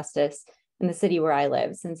refugee justice in the city where I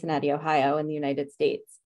live, Cincinnati, Ohio, in the United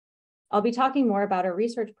States. I'll be talking more about our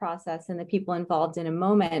research process and the people involved in a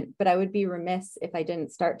moment, but I would be remiss if I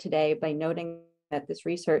didn't start today by noting that this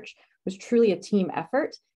research was truly a team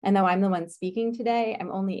effort. And though I'm the one speaking today,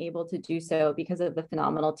 I'm only able to do so because of the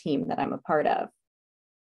phenomenal team that I'm a part of.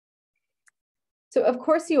 So of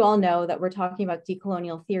course, you all know that we're talking about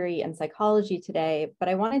decolonial theory and psychology today, but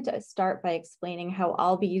I wanted to start by explaining how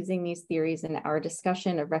I'll be using these theories in our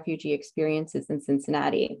discussion of refugee experiences in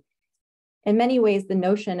Cincinnati. In many ways, the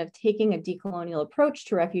notion of taking a decolonial approach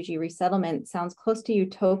to refugee resettlement sounds close to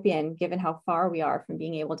utopian, given how far we are from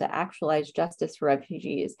being able to actualize justice for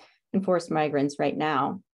refugees and forced migrants right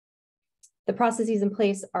now. The processes in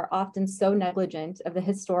place are often so negligent of the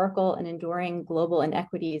historical and enduring global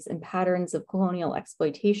inequities and patterns of colonial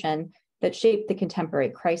exploitation that shape the contemporary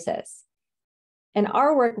crisis. In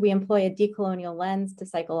our work, we employ a decolonial lens to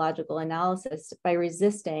psychological analysis by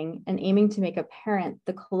resisting and aiming to make apparent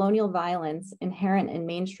the colonial violence inherent in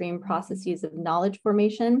mainstream processes of knowledge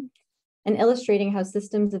formation and illustrating how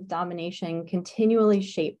systems of domination continually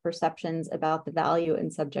shape perceptions about the value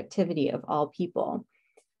and subjectivity of all people.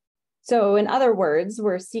 So in other words,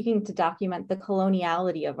 we're seeking to document the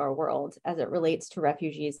coloniality of our world as it relates to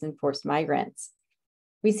refugees and forced migrants.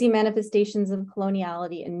 We see manifestations of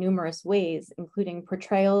coloniality in numerous ways, including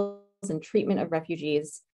portrayals and treatment of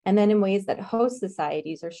refugees, and then in ways that host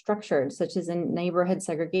societies are structured, such as in neighborhood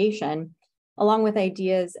segregation, along with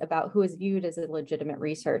ideas about who is viewed as a legitimate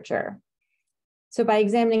researcher. So by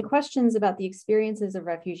examining questions about the experiences of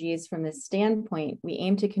refugees from this standpoint, we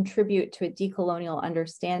aim to contribute to a decolonial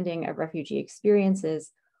understanding of refugee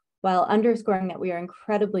experiences while underscoring that we are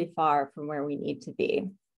incredibly far from where we need to be.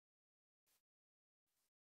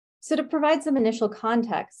 So to provide some initial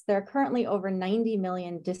context, there are currently over 90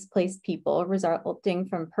 million displaced people resulting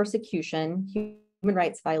from persecution, human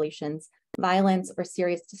rights violations, violence, or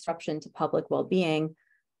serious disruption to public well-being,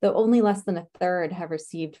 though only less than a third have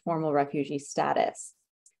received formal refugee status.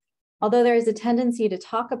 Although there is a tendency to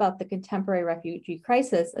talk about the contemporary refugee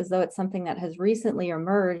crisis as though it's something that has recently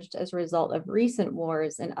emerged as a result of recent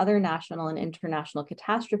wars and other national and international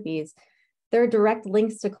catastrophes, there are direct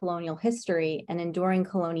links to colonial history and enduring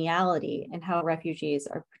coloniality and how refugees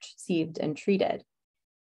are perceived and treated.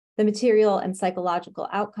 The material and psychological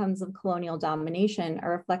outcomes of colonial domination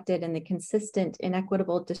are reflected in the consistent,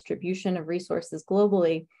 inequitable distribution of resources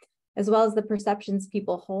globally, as well as the perceptions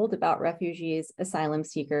people hold about refugees, asylum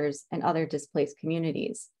seekers, and other displaced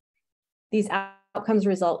communities. These outcomes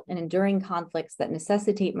result in enduring conflicts that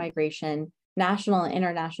necessitate migration, national and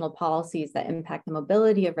international policies that impact the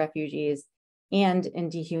mobility of refugees, and in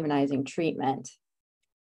dehumanizing treatment.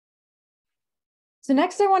 So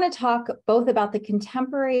next I want to talk both about the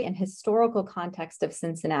contemporary and historical context of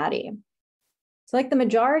Cincinnati. So like the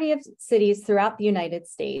majority of cities throughout the United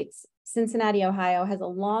States, Cincinnati, Ohio has a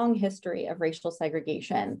long history of racial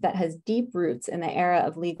segregation that has deep roots in the era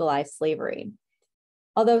of legalized slavery.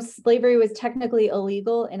 Although slavery was technically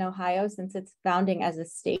illegal in Ohio since its founding as a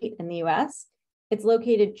state in the US, it's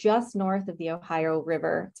located just north of the Ohio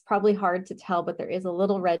River. It's probably hard to tell, but there is a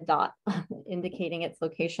little red dot indicating its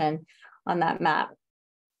location on that map.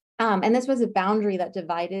 And this was a boundary that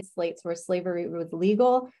divided states where slavery was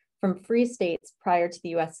legal from free states prior to the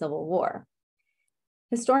US Civil War.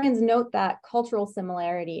 Historians note that cultural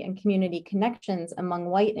similarity and community connections among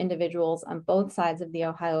white individuals on both sides of the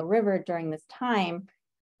Ohio River during this time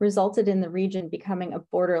resulted in the region becoming a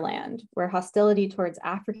borderland where hostility towards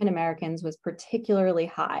African Americans was particularly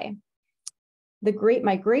high. The Great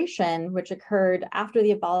Migration, which occurred after the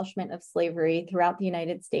abolishment of slavery throughout the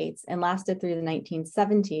United States and lasted through the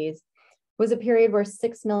 1970s, was a period where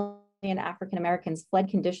 6 million African Americans fled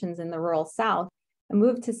conditions in the rural South and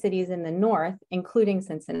moved to cities in the North, including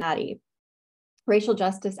Cincinnati. Racial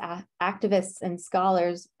justice activists and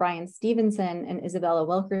scholars Brian Stevenson and Isabella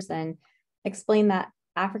Wilkerson explain that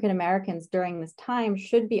African Americans during this time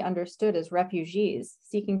should be understood as refugees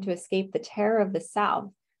seeking to escape the terror of the South,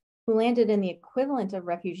 who landed in the equivalent of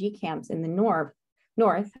refugee camps in the North,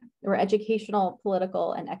 where educational,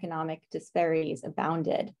 political, and economic disparities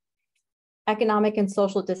abounded. Economic and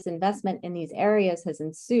social disinvestment in these areas has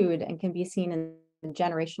ensued and can be seen in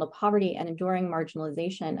generational poverty and enduring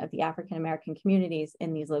marginalization of the African American communities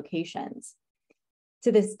in these locations.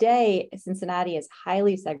 To this day, Cincinnati is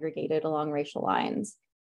highly segregated along racial lines,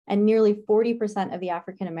 and nearly 40% of the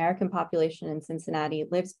African American population in Cincinnati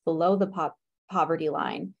lives below the poverty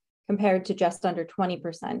line, compared to just under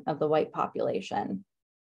 20% of the white population.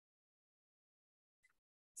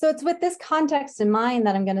 So it's with this context in mind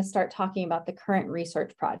that I'm going to start talking about the current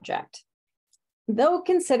research project. Though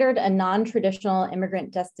considered a non-traditional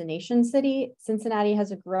immigrant destination city, Cincinnati has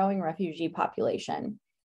a growing refugee population.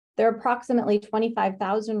 There are approximately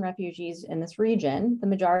 25,000 refugees in this region, the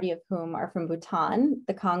majority of whom are from Bhutan,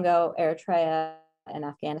 the Congo, Eritrea, and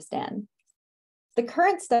Afghanistan. The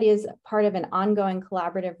current study is part of an ongoing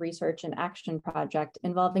collaborative research and action project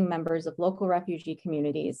involving members of local refugee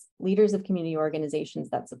communities, leaders of community organizations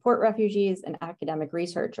that support refugees, and academic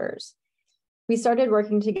researchers. We started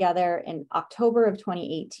working together in October of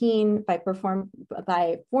 2018 by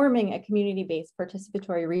forming a community-based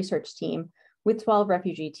participatory research team with 12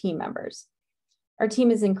 refugee team members. Our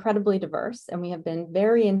team is incredibly diverse, and we have been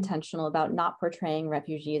very intentional about not portraying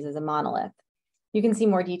refugees as a monolith. You can see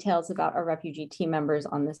more details about our refugee team members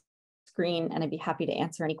on this screen, and I'd be happy to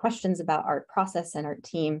answer any questions about our process and our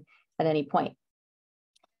team at any point.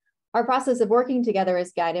 Our process of working together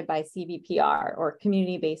is guided by CBPR, or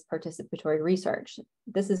community-based participatory research.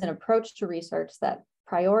 This is an approach to research that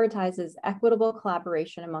prioritizes equitable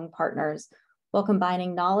collaboration among partners while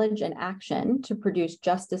combining knowledge and action to produce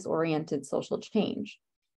justice-oriented social change.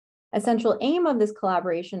 A central aim of this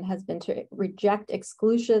collaboration has been to reject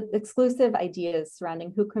exclusive ideas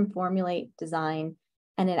surrounding who can formulate, design,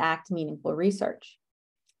 and enact meaningful research.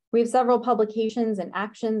 We have several publications and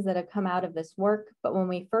actions that have come out of this work, but when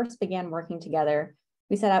we first began working together,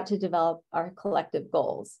 we set out to develop our collective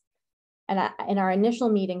goals. And in our initial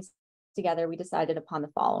meetings together, we decided upon the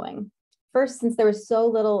following. First, since there was so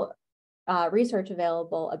little research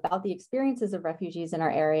available about the experiences of refugees in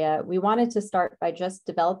our area, we wanted to start by just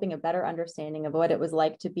developing a better understanding of what it was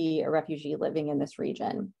like to be a refugee living in this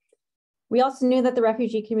region. We also knew that the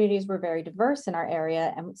refugee communities were very diverse in our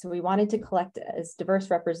area, and so we wanted to collect as diverse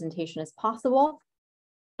representation as possible,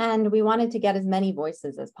 and we wanted to get as many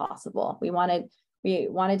voices as possible. We wanted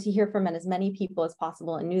to hear from as many people as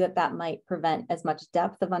possible, and knew that that might prevent as much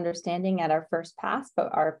depth of understanding at our first pass,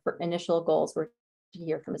 but our initial goals were to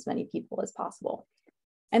hear from as many people as possible.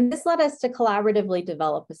 And this led us to collaboratively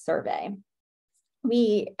develop a survey.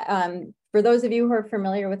 For those of you who are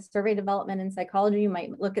familiar with survey development in psychology, you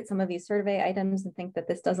might look at some of these survey items and think that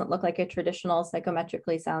this doesn't look like a traditional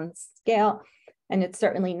psychometrically sound scale, and it's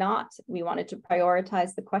certainly not. We wanted to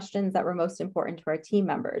prioritize the questions that were most important to our team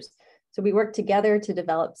members. So we worked together to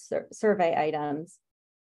develop survey items.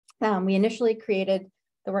 We initially created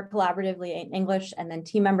the work collaboratively in English, and then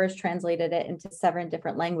team members translated it into 7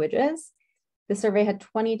 different languages. The survey had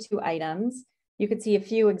 22 items. You could see a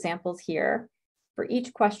few examples here. For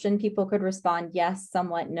each question, people could respond yes,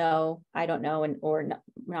 somewhat, no, I don't know, or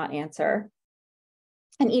not answer.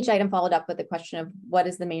 And each item followed up with the question of what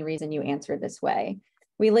is the main reason you answered this way.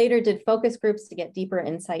 We later did focus groups to get deeper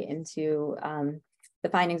insight into the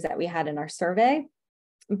findings that we had in our survey,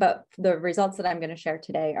 but the results that I'm going to share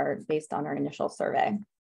today are based on our initial survey.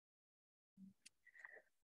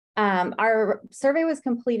 Our survey was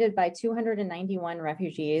completed by 291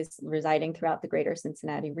 refugees residing throughout the greater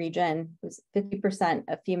Cincinnati region. It was 50%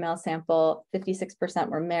 a female sample, 56%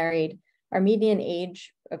 were married. Our median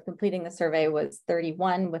age of completing the survey was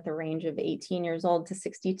 31, with a range of 18 years old to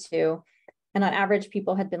 62. And on average,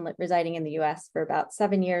 people had been residing in the US for about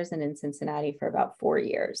 7 years and in Cincinnati for about 4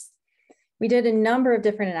 years. We did a number of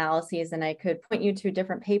different analyses, and I could point you to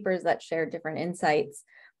different papers that shared different insights.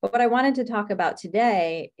 But what I wanted to talk about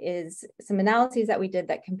today is some analyses that we did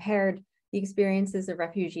that compared the experiences of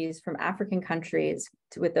refugees from African countries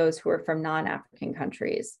with those who are from non-African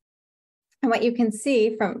countries. And what you can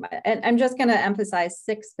see from, and I'm just going to emphasize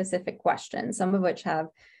 6 specific questions, some of which have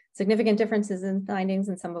significant differences in findings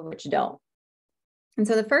and some of which don't. And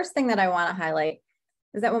so the first thing that I want to highlight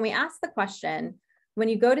is that when we ask the question, when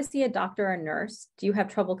you go to see a doctor or nurse, do you have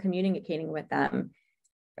trouble communicating with them?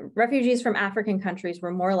 Refugees from African countries were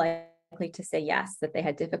more likely to say yes, that they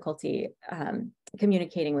had difficulty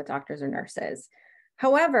communicating with doctors or nurses.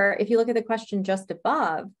 However, if you look at the question just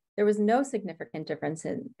above, there was no significant difference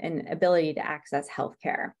in ability to access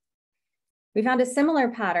healthcare. We found a similar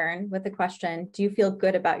pattern with the question, do you feel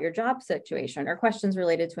good about your job situation, or questions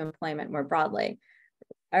related to employment more broadly.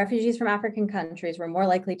 Refugees from African countries were more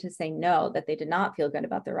likely to say no, that they did not feel good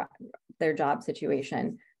about their job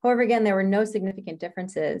situation. However, again, there were no significant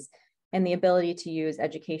differences in the ability to use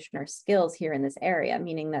education or skills here in this area,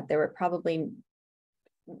 meaning that there were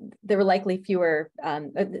likely fewer,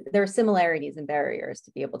 there were similarities and barriers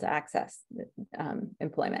to be able to access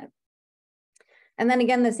employment. And then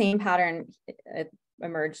again, the same pattern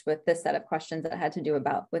emerged with this set of questions that had to do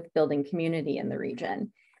with building community in the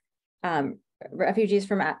region. Refugees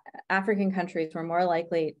from African countries were more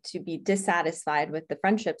likely to be dissatisfied with the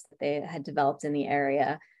friendships that they had developed in the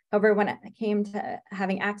area. However, when it came to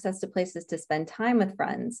having access to places to spend time with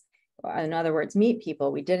friends, or in other words, meet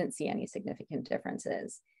people, we didn't see any significant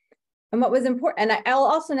differences. And what was important, and I'll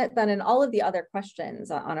also note that in all of the other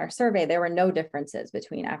questions on our survey, there were no differences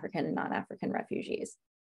between African and non-African refugees.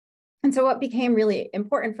 And so what became really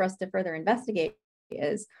important for us to further investigate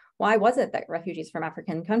is, why was it that refugees from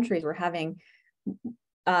African countries were having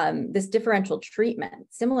this differential treatment,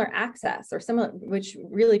 similar access, or similar, which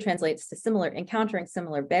really translates to encountering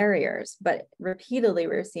similar barriers, but repeatedly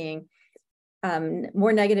we're seeing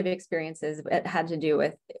more negative experiences that had to do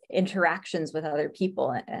with interactions with other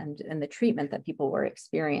people and the treatment that people were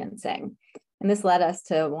experiencing. And this led us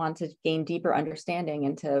to want to gain deeper understanding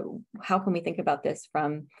into how can we think about this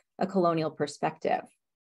from a colonial perspective.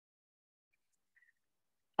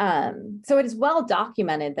 So it is well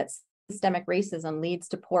documented that systemic racism leads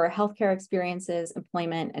to poor healthcare experiences,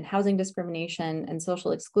 employment and housing discrimination, and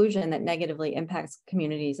social exclusion that negatively impacts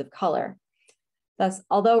communities of color. Thus,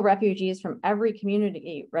 although refugees from every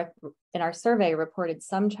community in our survey reported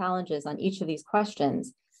some challenges on each of these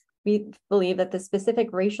questions, we believe that the specific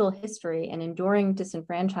racial history and enduring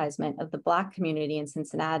disenfranchisement of the Black community in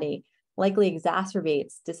Cincinnati likely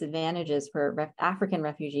exacerbates disadvantages for African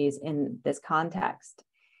refugees in this context.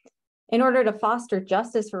 In order to foster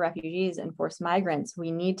justice for refugees and forced migrants,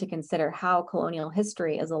 we need to consider how colonial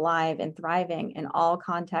history is alive and thriving in all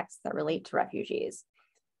contexts that relate to refugees.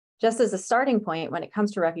 Just as a starting point, when it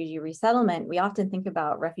comes to refugee resettlement, we often think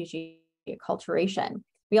about refugee acculturation.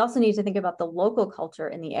 We also need to think about the local culture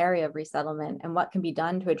in the area of resettlement and what can be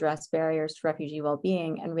done to address barriers to refugee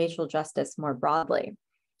well-being and racial justice more broadly.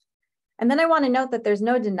 And then I want to note that there's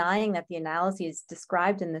no denying that the analyses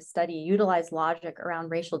described in this study utilize logic around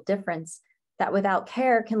racial difference that without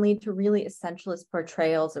care can lead to really essentialist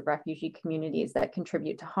portrayals of refugee communities that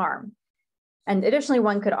contribute to harm. And additionally,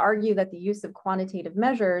 one could argue that the use of quantitative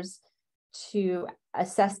measures to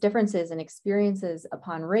assess differences in experiences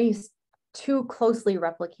upon race too closely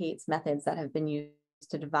replicates methods that have been used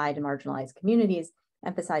to divide and marginalize communities,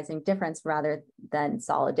 emphasizing difference rather than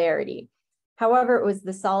solidarity. However, it was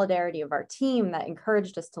the solidarity of our team that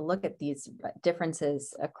encouraged us to look at these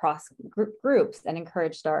differences across groups and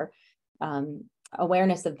encouraged our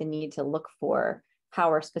awareness of the need to look for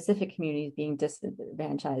how are specific communities being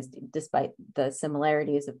disadvantaged despite the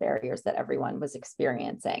similarities of barriers that everyone was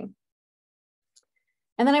experiencing.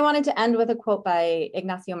 And then I wanted to end with a quote by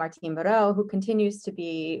Ignacio Martín Baró, who continues to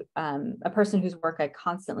be a person whose work I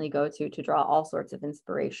constantly go to draw all sorts of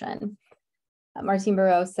inspiration. Martín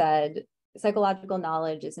Baró said, "Psychological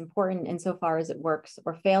knowledge is important insofar as it works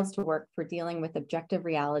or fails to work for dealing with objective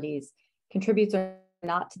realities, contributes or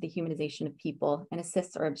not to the humanization of people, and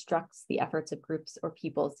assists or obstructs the efforts of groups or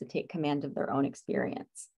peoples to take command of their own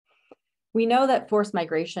experience." We know that forced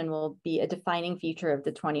migration will be a defining feature of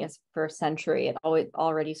the 21st century. It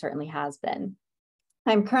already certainly has been.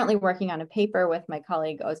 I'm currently working on a paper with my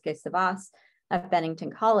colleague Ozge Savas at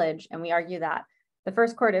Bennington College, and we argue that the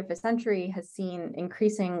first quarter of the century has seen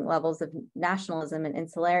increasing levels of nationalism and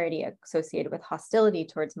insularity associated with hostility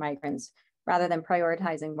towards migrants, rather than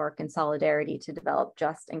prioritizing work and solidarity to develop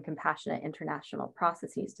just and compassionate international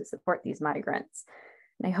processes to support these migrants.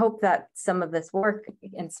 And I hope that some of this work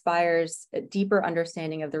inspires a deeper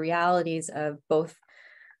understanding of the realities of both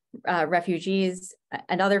refugees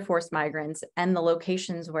and other forced migrants and the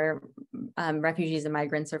locations where refugees and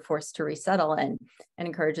migrants are forced to resettle in, and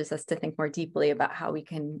encourages us to think more deeply about how we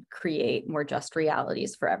can create more just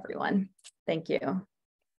realities for everyone. Thank you.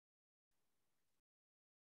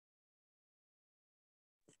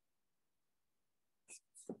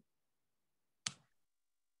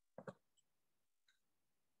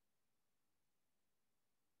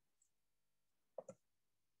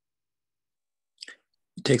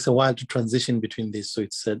 It takes a while to transition between these, so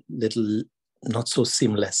it's a little not so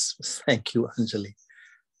seamless. Thank you, Anjali.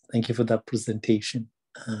 Thank you for that presentation.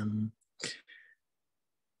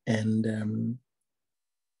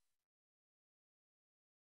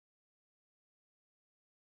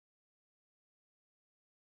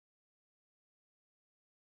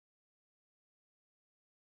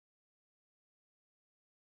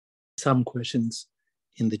 Some questions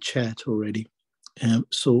in the chat already.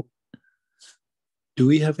 So do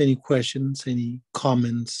we have any questions, any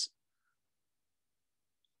comments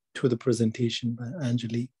to the presentation by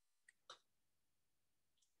Anjali?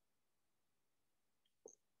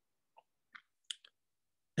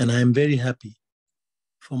 And I'm very happy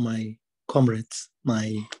for my comrades,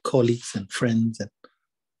 my colleagues and friends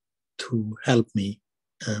to help me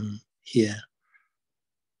here.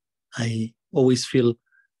 I always feel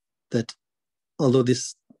that although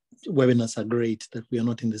these webinars are great, that we are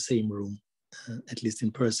not in the same room, at least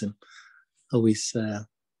in person, always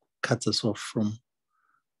cuts us off from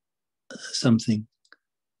something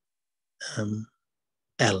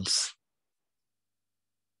else.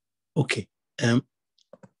 Okay.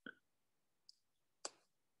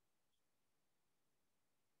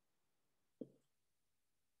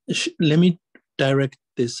 Let me direct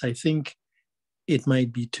this. I think it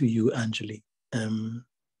might be to you, Anjali.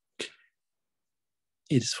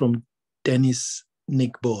 It's from Dennis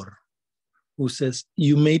Nickbor, who says,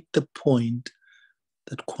 "You made the point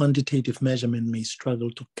that quantitative measurement may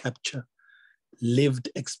struggle to capture lived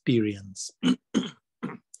experience.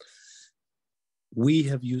 We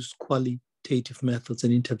have used qualitative methods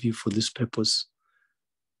and interview for this purpose.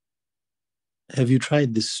 Have you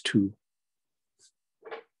tried this too?"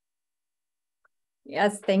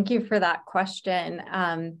 Yes, thank you for that question.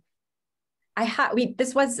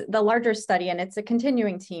 this was the larger study, and it's a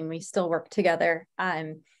continuing team. We still work together.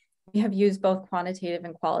 We have used both quantitative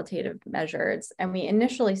and qualitative measures. And we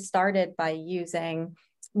initially started by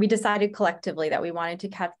we decided collectively that we wanted to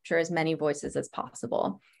capture as many voices as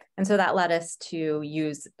possible. And so that led us to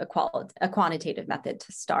use a quantitative method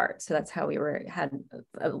to start. So that's how we had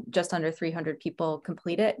just under 300 people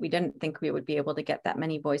complete it. We didn't think we would be able to get that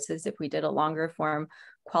many voices if we did a longer form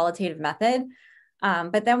qualitative method.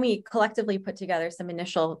 But then we collectively put together some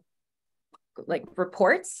initial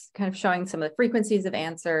reports, kind of showing some of the frequencies of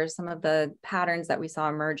answers, some of the patterns that we saw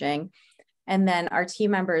emerging. And then our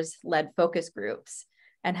team members led focus groups.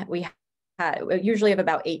 And we usually have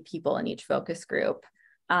about 8 people in each focus group.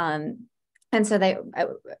 And so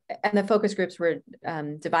the focus groups were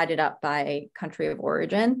divided up by country of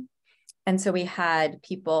origin. And so we had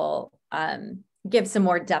people give some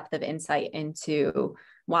more depth of insight into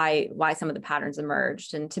why some of the patterns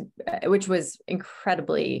emerged, and which was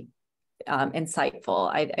incredibly insightful.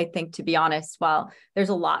 I think, to be honest, while there's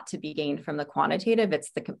a lot to be gained from the quantitative,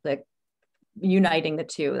 it's the uniting the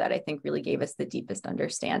two that I think really gave us the deepest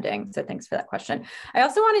understanding. So thanks for that question. I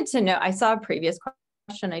also wanted to know, I saw a previous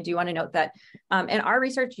question. I do want to note that in our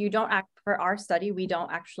research, for our study, we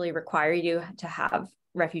don't actually require you to have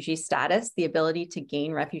refugee status. The ability to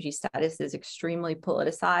gain refugee status is extremely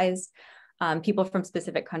politicized. People from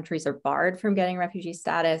specific countries are barred from getting refugee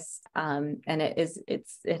status, and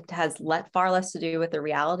it has far less to do with the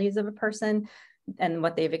realities of a person and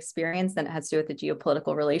what they've experienced than it has to do with the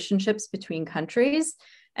geopolitical relationships between countries.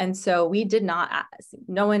 And so we did not,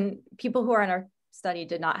 people who are in our study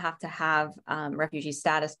did not have to have refugee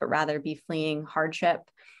status, but rather be fleeing hardship.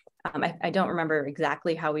 I don't remember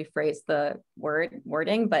exactly how we phrased the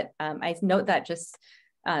wording, but I note that just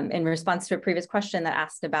in response to a previous question that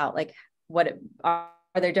asked about are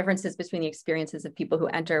there differences between the experiences of people who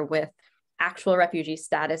enter with actual refugee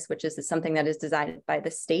status, which is something that is decided by the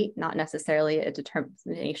state, not necessarily a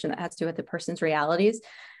determination that has to do with the person's realities,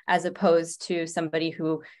 as opposed to somebody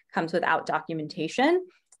who comes without documentation,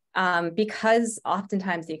 because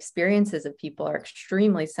oftentimes the experiences of people are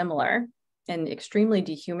extremely similar and extremely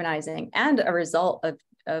dehumanizing and a result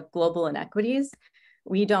of global inequities.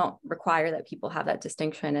 We don't require that people have that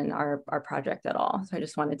distinction in our project at all. So I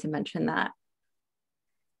just wanted to mention that.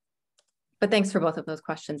 But thanks for both of those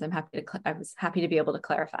questions. I was happy to be able to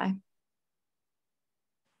clarify.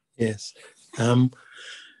 Yes.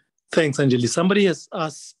 Thanks, Anjali. Somebody has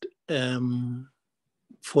asked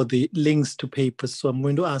for the links to papers, so I'm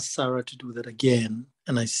going to ask Sarah to do that again.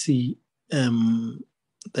 And I see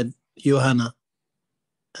that Johanna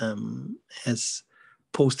has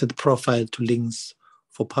posted the profile to links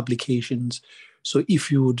for publications. So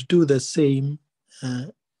if you would do the same,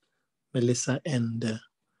 Melissa and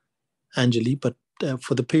Anjali, but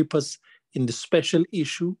for the papers in the special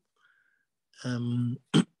issue,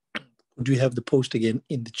 would you have the post again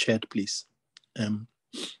in the chat, please?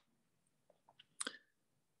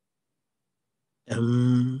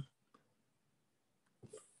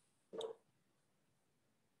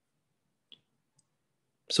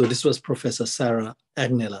 So this was Professor Sarah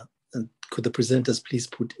Agnella. And could the presenters please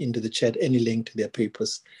put into the chat any link to their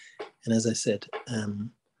papers? And as I said,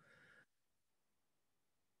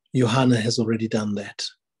 Johanna has already done that.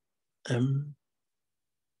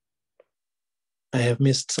 I have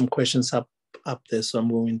missed some questions up there, so I'm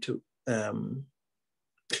going to.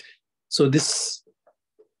 So this,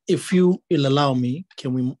 if you will allow me,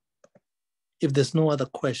 if there's no other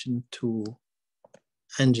question to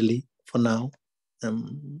Anjali for now,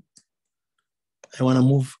 I want to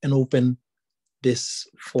move and open this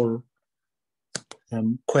for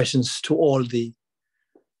questions to all the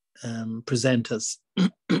presenters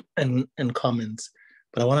and comments.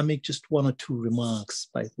 But I want to make just one or two remarks,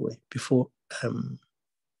 by the way, before.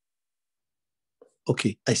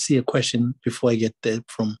 Okay, I see a question before I get there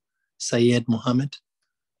from Syed Mohammed.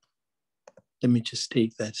 Let me just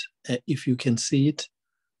take that. If you can see it.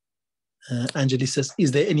 Anjali says,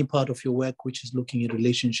 is there any part of your work which is looking at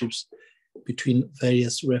relationships between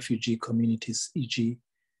various refugee communities, e.g.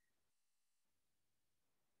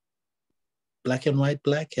 Black and white,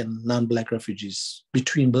 Black and non-Black refugees,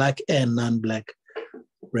 between Black and non-Black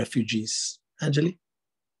refugees? Anjali?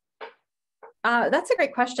 That's a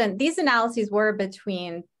great question. These analyses were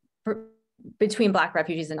between Black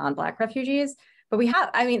refugees and non-Black refugees, but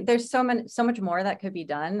there's so much more that could be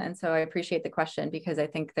done. And so I appreciate the question, because I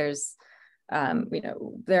think there's,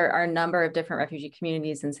 there are a number of different refugee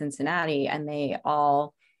communities in Cincinnati, and they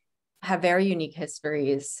all have very unique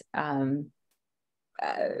histories,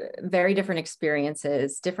 very different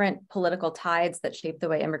experiences, different political tides that shape the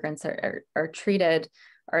way immigrants are treated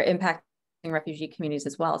or impacted refugee communities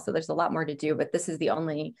as well. So there's a lot more to do, but this is the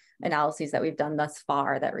only analyses that we've done thus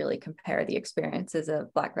far that really compare the experiences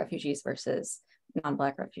of Black refugees versus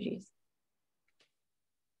non-Black refugees.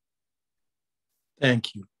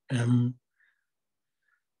 Thank you. I'm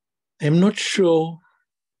not sure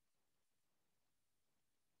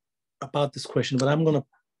about this question, but I'm going to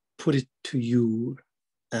put it to you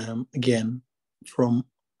again from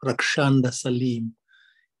Rakshanda Salim.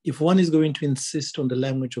 If one is going to insist on the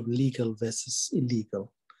language of legal versus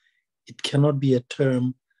illegal, it cannot be a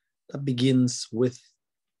term that begins with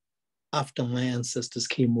after my ancestors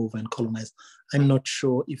came over and colonized. I'm not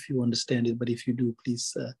sure if you understand it, but if you do,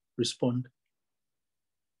 please respond.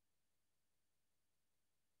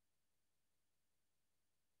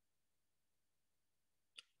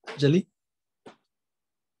 Anjali?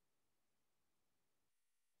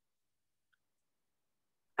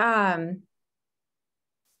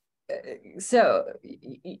 So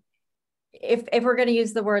if we're going to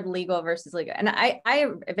use the word legal versus legal, and I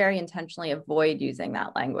very intentionally avoid using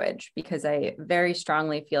that language because I very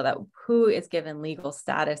strongly feel that who is given legal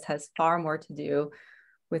status has far more to do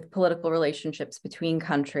with political relationships between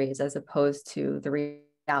countries as opposed to the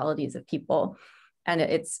realities of people. And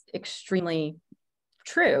it's extremely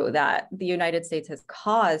true that the United States has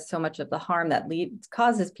caused so much of the harm that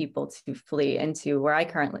causes people to flee into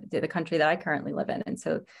the country that I currently live in. And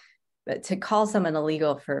so to call someone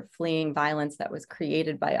illegal for fleeing violence that was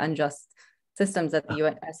created by unjust systems that the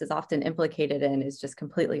U.S. is often implicated in is just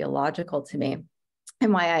completely illogical to me,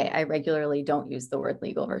 and why I regularly don't use the word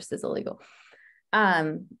legal versus illegal.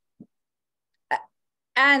 And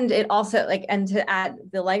it also, and to add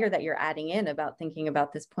the layer that you're adding in about thinking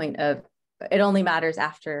about this point of it only matters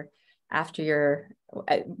after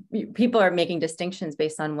people are making distinctions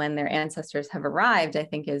based on when their ancestors have arrived, I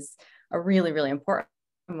think is a really, really important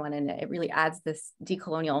one. And it really adds this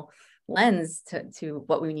decolonial lens to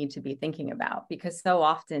what we need to be thinking about, because so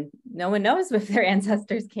often no one knows if their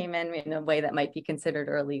ancestors came in a way that might be considered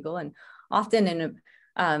illegal. And often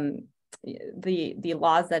the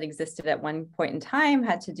laws that existed at one point in time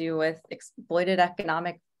had to do with exploitative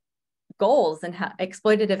economic goals and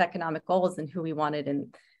who we wanted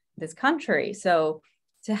in this country. So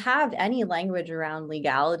to have any language around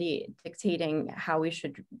legality dictating how we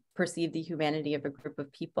should perceive the humanity of a group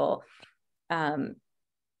of people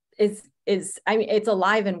it's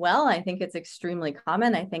alive and well. I think it's extremely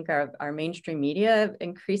common. I think our mainstream media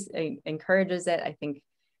encourages it. I think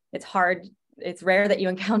it's rare that you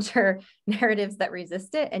encounter narratives that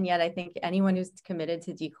resist it. And yet I think anyone who's committed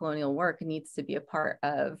to decolonial work needs to be a part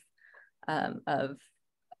of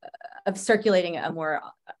circulating a more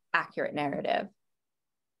accurate narrative.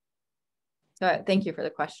 So thank you for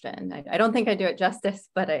the question. I don't think I do it justice,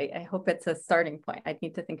 but I hope it's a starting point. I'd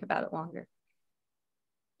need to think about it longer.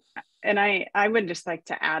 And I would just like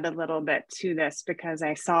to add a little bit to this because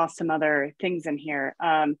I saw some other things in here.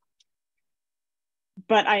 And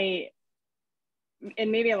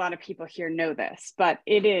maybe a lot of people here know this, but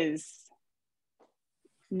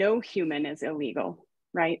no human is illegal,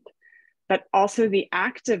 right? But also the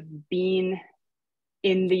act of being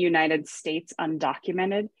in the United States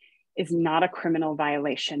undocumented is not a criminal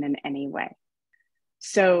violation in any way.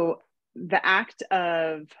 So the act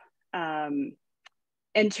of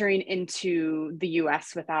entering into the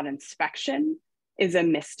US without inspection is a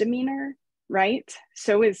misdemeanor, right?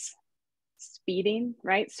 So is speeding,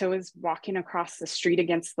 right? So is walking across the street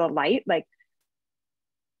against the light. Like,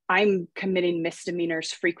 I'm committing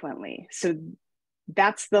misdemeanors frequently. So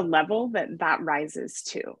that's the level that rises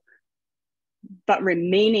to. But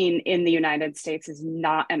remaining in the United States is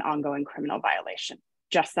not an ongoing criminal violation,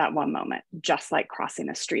 just that one moment, just like crossing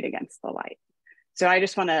a street against the light. So I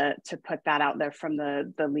just want to put that out there from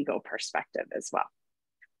the legal perspective as well.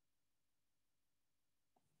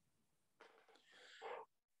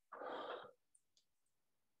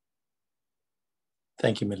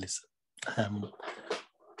 Thank you, Melissa.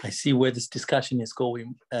 I see where this discussion is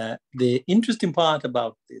going. The interesting part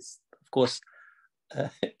about this, of course,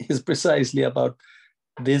 is precisely about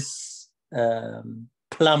this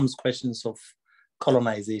plums questions of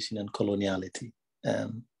colonization and coloniality,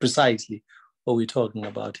 precisely what we're talking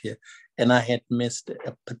about here. And I had missed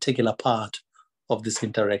a particular part of this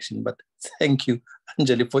interaction, but thank you,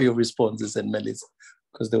 Anjali, for your responses, and Melissa,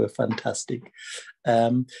 because they were fantastic.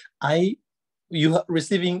 You are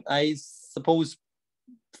receiving, I suppose,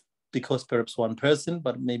 because perhaps one person,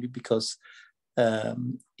 but maybe because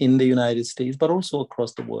in the United States, but also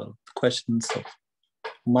across the world, questions of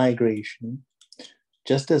migration,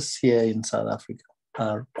 just as here in South Africa,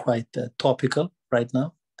 are quite topical right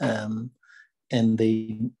now, and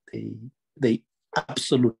they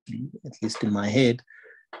absolutely, at least in my head,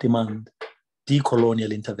 demand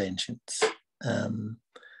decolonial interventions. And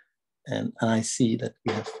I see that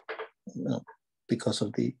we have, because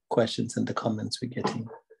of the questions and the comments we're getting,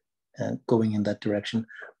 going in that direction.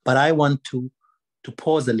 But I want to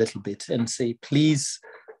pause a little bit and say, please,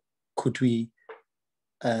 could we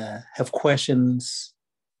have questions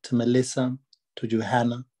to Melissa, to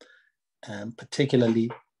Johanna, particularly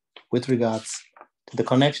with regards to the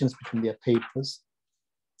connections between their papers,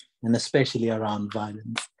 and especially around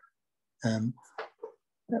violence.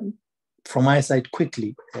 From my side,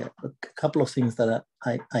 quickly, a couple of things that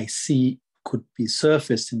I see could be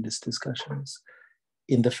surfaced in this discussions.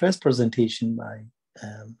 In the first presentation by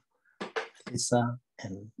Lisa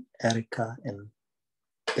and Erika and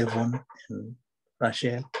Devon and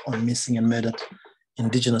Racheal on missing and murdered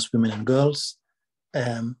Indigenous women and girls.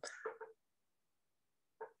 And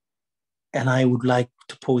I would like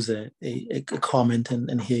to pose a comment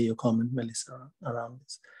and hear your comment, Melissa, around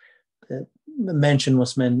this. The mention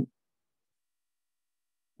was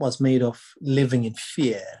made of living in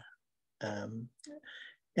fear. And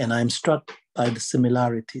I'm struck by the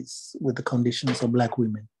similarities with the conditions of Black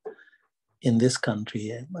women in this country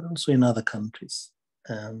here, but also in other countries.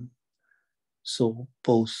 So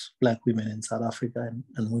both Black women in South Africa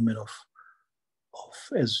and women of,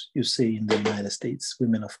 as you say in the United States,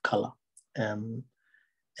 women of color. And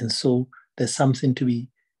so there's something to be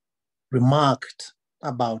remarked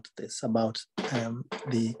about this, about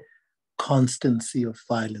the constancy of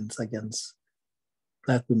violence against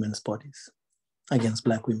Black women's bodies, against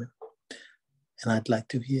Black women. And I'd like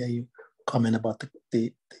to hear you comment about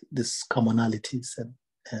these commonalities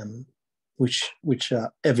and which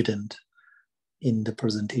are evident in the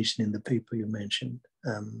presentation in the paper you mentioned,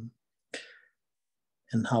 and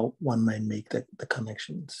how one might make the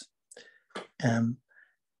connections.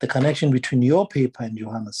 The connection between your paper and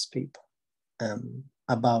Johanna's paper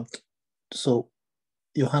so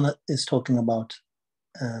Johanna is talking about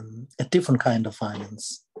a different kind of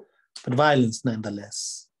violence, but violence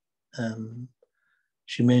nonetheless.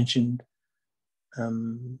 She mentioned,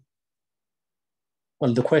 well,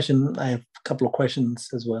 the question, I have a couple of questions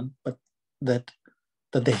as well, but that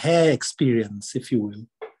the hair experience, if you will,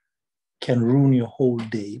 can ruin your whole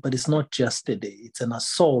day, but it's not just a day, it's an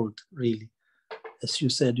assault, really, as you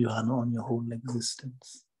said, Johanna, on your whole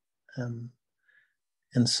existence.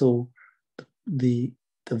 And so the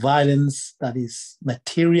violence that is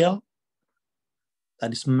material,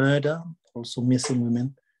 that is murder, also missing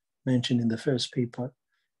women, mentioned in the first paper,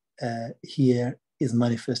 here is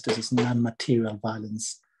manifested as non-material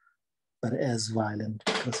violence, but as violent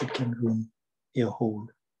because it can ruin your whole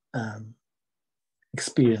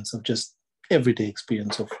experience of just everyday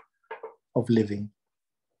experience of living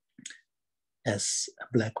as a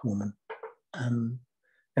Black woman. And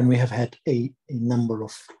we have had a number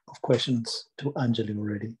of questions to Anjali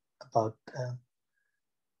already about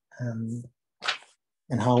and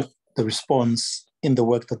how the response in the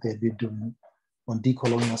work that they've been doing on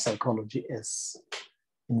decolonial psychology is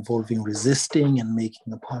involving resisting and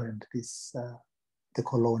making apparent this the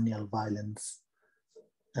colonial violence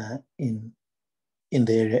in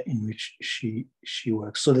the area in which she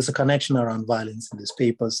works. So there's a connection around violence in these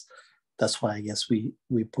papers. That's why I guess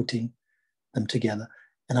we're putting them together.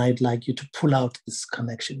 And I'd like you to pull out these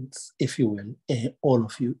connections, if you will, all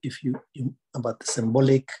of you, if you about the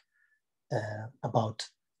symbolic, about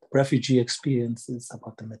refugee experiences,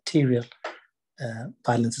 about the material,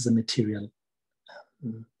 violence as a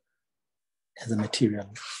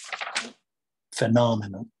material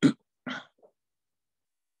phenomenon.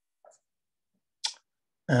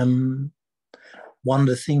 One of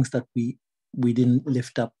the things that we didn't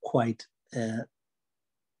lift up quite,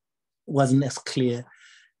 wasn't as clear,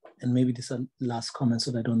 and maybe this is a last comment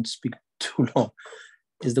so that I don't speak too long,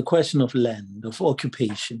 is the question of land, of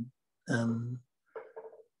occupation.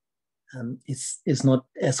 It's not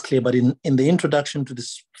as clear, but in the introduction to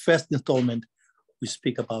this first installment, we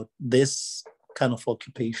speak about this kind of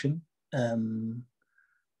occupation, and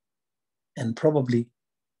probably,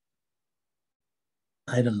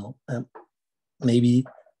 I don't know, maybe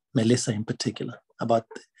Melissa in particular, about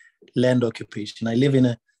land occupation. I live in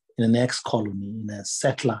an ex-colony, in a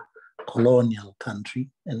settler colonial country,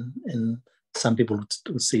 and some people would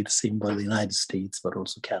say the same about the United States, but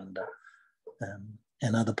also Canada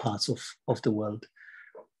and other parts of the world.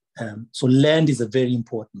 So land is a very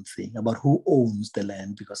important thing about who owns the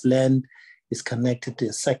land, because land is connected to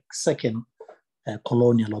a second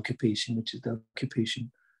colonial occupation, which is the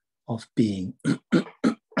occupation of being.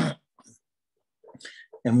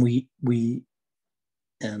 And we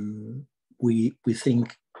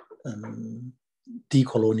think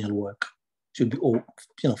decolonial work should be,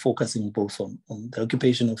 focusing both on the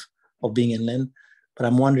occupation of being inland. But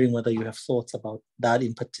I'm wondering whether you have thoughts about that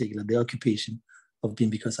in particular, the occupation of being,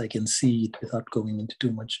 because I can see it without going into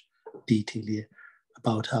too much detail here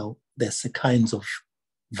about how there's a kinds of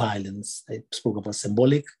violence. I spoke about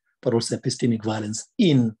symbolic, but also epistemic violence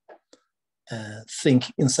in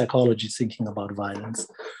psychology, thinking about violence.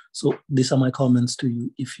 So these are my comments to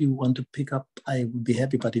you. If you want to pick up, I would be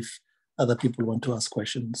happy. But if other people want to ask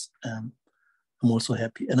questions, I'm also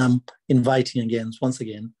happy. And I'm inviting once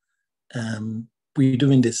again, we're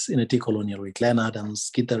doing this in a decolonial way. Glenn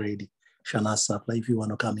Adams, Gita Reddy, Shana Sapla, if you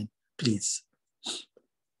want to come in, please.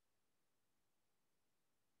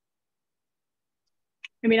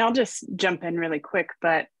 I mean, I'll just jump in really quick,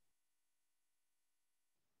 but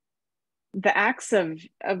the acts of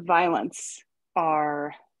violence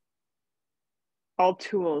are all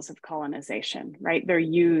tools of colonization, right? They're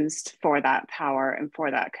used for that power and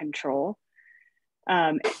for that control.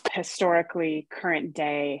 Historically, current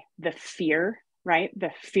day, the fear, right?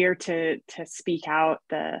 The fear to speak out,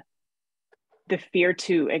 the fear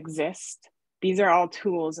to exist. These are all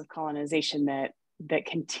tools of colonization that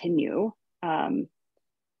continue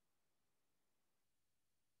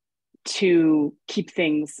to keep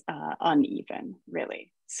things uneven,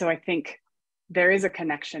 really. So I think there is a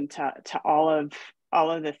connection to all of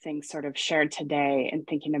the things sort of shared today, and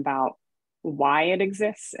thinking about why it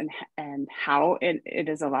exists and how it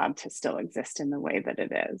is allowed to still exist in the way that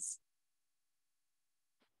it is.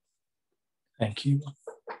 Thank you.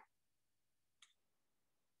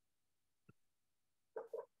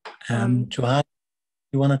 Johanna,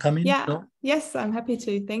 you want to come in? Yeah, no? Yes, I'm happy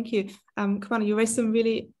to. Thank you. Kopano, you raised some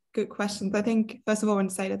really good questions. I think, first of all, I want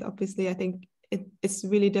to say that obviously I think it's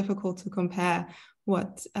really difficult to compare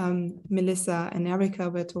what Melissa and Erika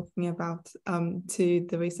were talking about to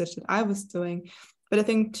the research that I was doing. But I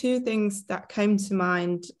think two things that came to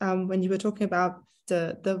mind when you were talking about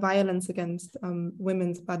the violence against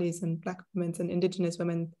women's bodies and Black women's and Indigenous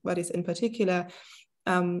women's bodies in particular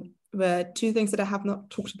were two things that I have not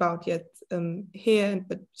talked about yet here,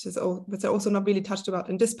 but which are also not really touched about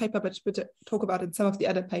in this paper, but would talk about in some of the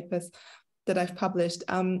other papers that I've published.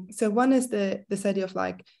 So one is this idea of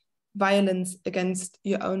like violence against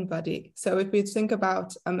your own body. So if we think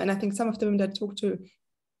about, and I think some of the women that I talked to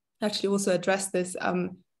actually also address this,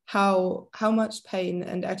 how much pain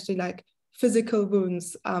and actually like physical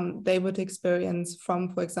wounds they would experience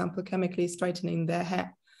from, for example, chemically straightening their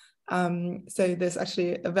hair. So there's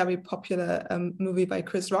actually a very popular movie by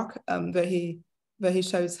Chris Rock where he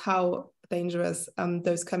shows how dangerous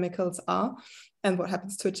those chemicals are and what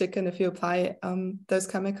happens to a chicken if you apply those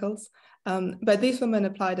chemicals. But these women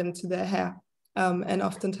apply them to their hair, and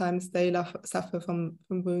oftentimes they suffer from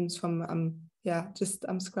wounds from just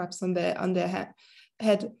scraps on their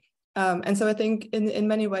head. And so I think in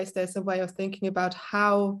many ways there's a way of thinking about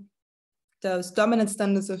how those dominant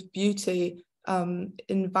standards of beauty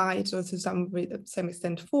invite, or to some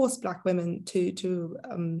extent force Black women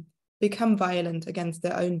to become violent against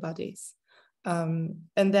their own bodies. And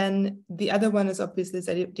then the other one is obviously this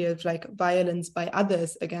idea of like violence by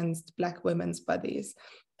others against Black women's bodies.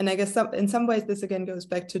 And I guess in some ways this again goes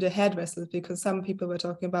back to the hairdressers, because some people were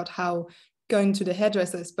talking about how going to the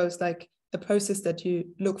hairdresser is both like a process that you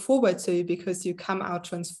look forward to because you come out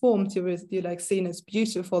transformed, you're like seen as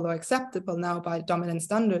beautiful or acceptable now by dominant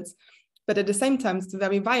standards. But at the same time, it's a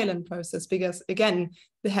very violent process because, again,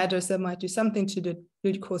 the hairdresser might do something to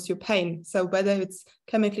cause you pain. So whether it's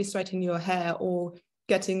chemically straightening your hair or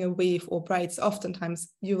getting a weave or braids,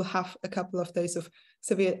 oftentimes you will have a couple of days of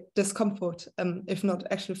severe discomfort, if not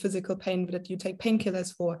actual physical pain that you take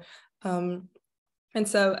painkillers for. And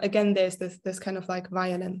so, again, there's this kind of like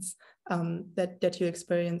violence that you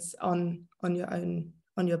experience on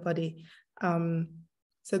your body.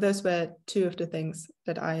 So those were two of the things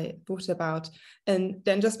that I thought about. And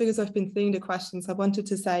then just because I've been seeing the questions, I wanted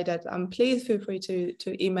to say that please feel free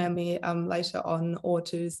to email me later on, or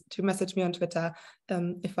to message me on Twitter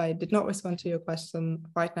if I did not respond to your question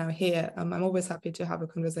right now here. I'm always happy to have a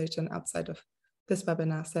conversation outside of this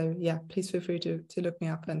webinar. So yeah, please feel free to look me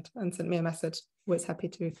up and send me a message. Always happy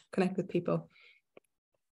to connect with people.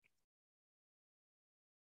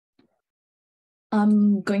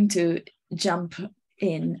 I'm going to jump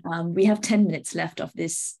in. We have 10 minutes left of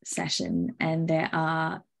this session, and there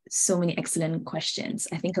are so many excellent questions.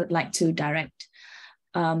 I think I'd like to direct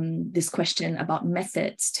this question about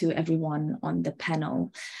methods to everyone on the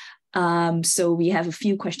panel. So we have a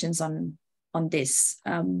few questions on this.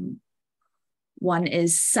 One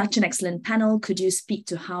is, such an excellent panel. Could you speak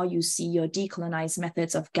to how you see your decolonized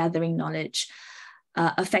methods of gathering knowledge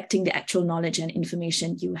affecting the actual knowledge and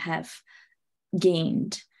information you have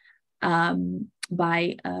gained. From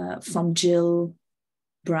Jill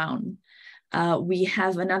Brown. We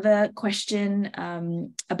have another question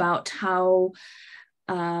about how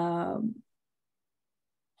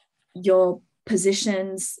your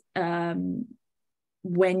positions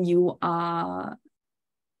when you are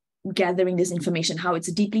gathering this information, how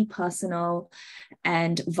it's deeply personal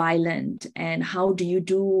and violent, and how do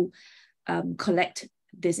you collect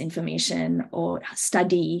this information or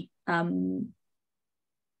study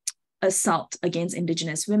assault against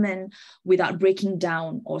Indigenous women without breaking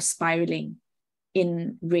down or spiraling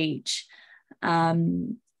in rage.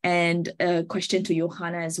 And a question to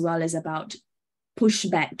Johanna as well is about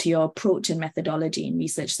pushback to your approach and methodology in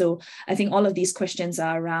research. So I think all of these questions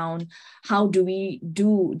are around how do we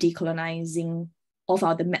do decolonizing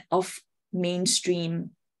of mainstream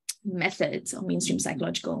methods or mainstream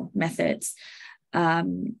psychological methods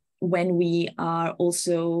when we are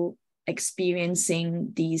also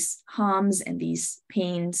experiencing these harms and these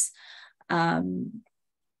pains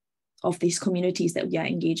of these communities that we are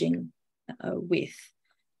engaging with.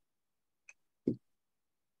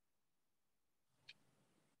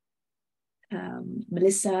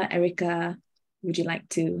 Melissa, Erika, would you like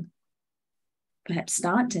to perhaps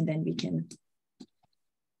start, and then we can?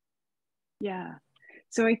 Yeah,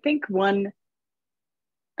 so I think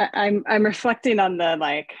I'm reflecting on the,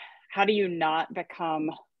 like, how do you not become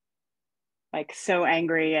like so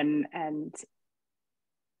angry and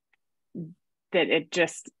that it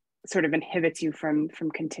just sort of inhibits you from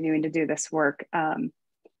continuing to do this work. And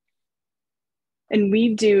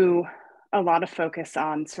we do a lot of focus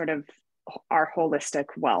on sort of our holistic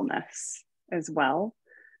wellness as well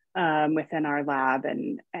within our lab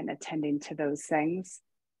and attending to those things.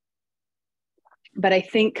 But I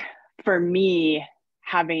think for me,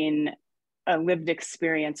 having a lived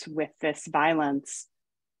experience with this violence,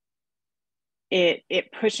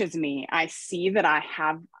 it pushes me. I see that I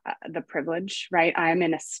have the privilege, right? I'm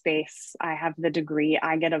in a space, I have the degree,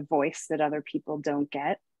 I get a voice that other people don't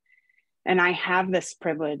get. And I have this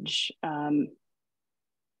privilege.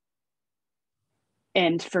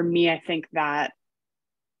 And for me, I think that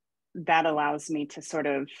allows me to sort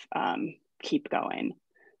of keep going.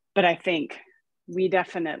 But I think we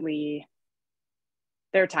definitely,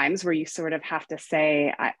 there are times where you sort of have to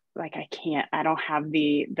say, I don't have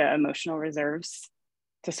the emotional reserves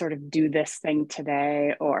to sort of do this thing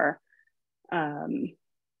today, or so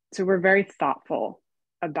we're very thoughtful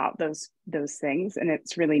about those things, and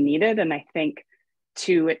it's really needed. And I think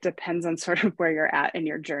too, it depends on sort of where you're at in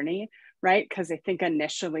your journey, right? Because I think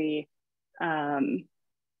initially, I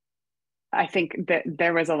think that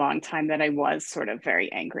there was a long time that I was sort of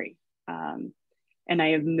very angry. And I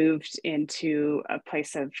have moved into a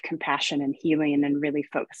place of compassion and healing and really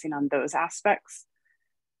focusing on those aspects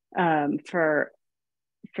for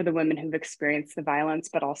the women who've experienced the violence,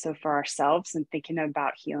 but also for ourselves, and thinking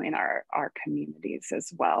about healing our communities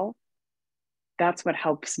as well. That's what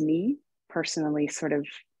helps me personally sort of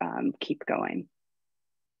keep going.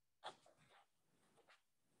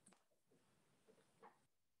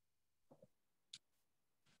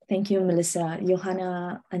 Thank you, Melissa.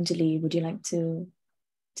 Johanna, Anjali, would you like to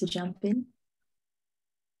jump in?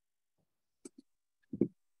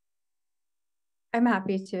 I'm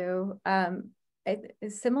happy to.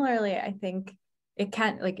 Similarly, I think it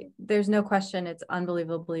can't, like, there's no question it's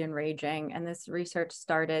unbelievably enraging. And this research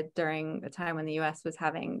started during the time when the US was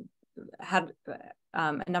had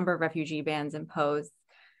a number of refugee bans imposed,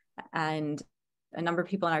 and a number of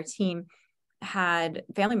people on our team had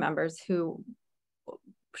family members who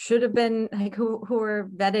should have been, like, who were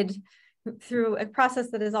vetted through a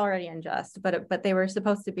process that is already unjust, but they were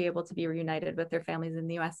supposed to be able to be reunited with their families in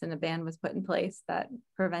the US, and a ban was put in place that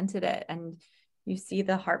prevented it. And you see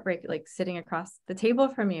the heartbreak, like, sitting across the table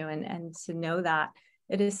from you, and to know that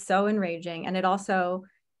it is so enraging. And it also,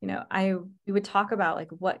 you know, we would talk about,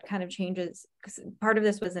 like, what kind of changes, because part of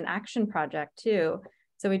this was an action project too.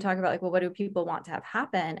 So we talk about, like, well, what do people want to have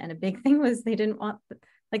happen? And a big thing was they didn't want,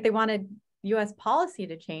 like, they wanted US policy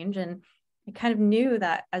to change. And I kind of knew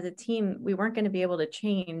that as a team, we weren't going to be able to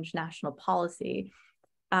change national policy.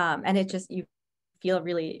 And it just, you feel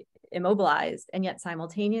really immobilized. And yet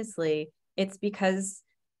simultaneously, it's because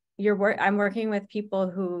I'm working with people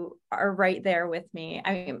who are right there with me.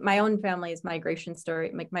 I mean, my own family's migration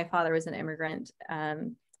story, like, my father was an immigrant, but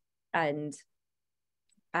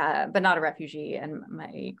not a refugee. And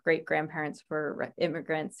my great-grandparents were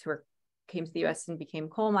immigrants who came to the US and became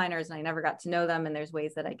coal miners, and I never got to know them. And there's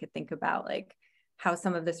ways that I could think about, like, how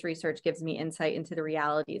some of this research gives me insight into the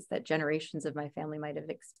realities that generations of my family might have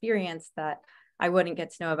experienced that I wouldn't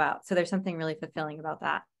get to know about. So there's something really fulfilling about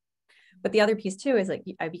that. But the other piece too is like,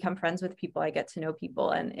 I become friends with people, I get to know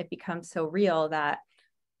people, and it becomes so real that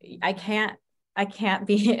I can't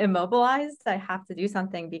be immobilized. I have to do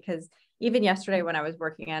something, because even yesterday when I was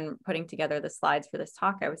working on putting together the slides for this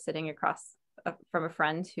talk, I was sitting across from a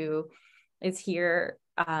friend who is here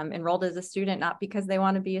enrolled as a student, not because they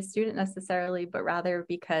want to be a student necessarily, but rather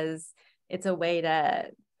because it's a way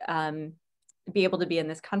to be able to be in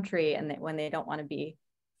this country, and that when they don't want to be,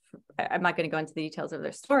 I'm not going to go into the details of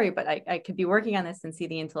their story, but I could be working on this and see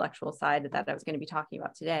the intellectual side that I was going to be talking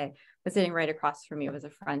about today. But sitting right across from me was a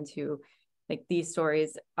friend who, like, these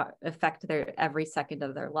stories affect their every second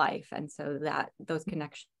of their life. And so that those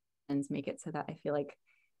connections make it so that I feel like,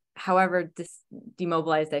 however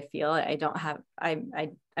demobilized I feel, I don't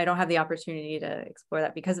have the opportunity to explore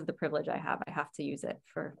that because of the privilege I have. I have to use it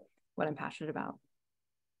for what I'm passionate about.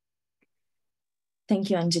 Thank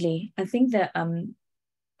you, Anjali. I think that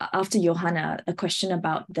after Johanna, a question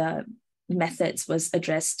about the methods was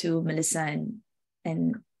addressed to Melissa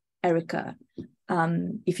and Erika.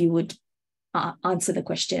 If you would answer the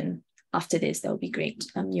question after this, that would be great.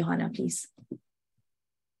 Johanna, please.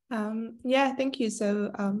 Yeah, thank you.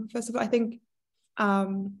 So first of all, I think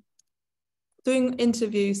doing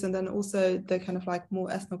interviews and then also the kind of like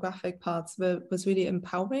more ethnographic parts was really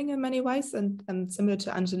empowering in many ways, and similar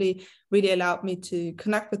to Anjali, really allowed me to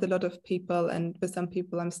connect with a lot of people, and with some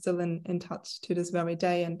people I'm still in touch to this very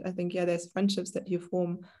day. And I think, yeah, there's friendships that you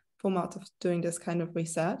form out of doing this kind of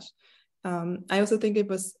research. I also think it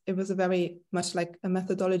was a very much like a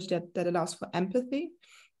methodology that allows for empathy,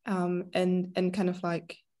 and kind of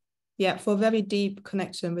like, yeah, for a very deep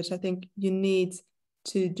connection, which I think you need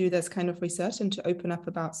to do this kind of research and to open up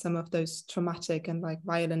about some of those traumatic and like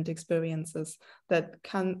violent experiences that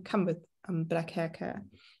can come with Black hair care.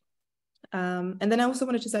 And then I also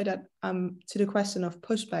wanted to say that to the question of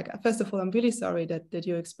pushback, first of all, I'm really sorry that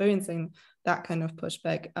you're experiencing that kind of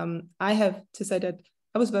pushback. I have to say that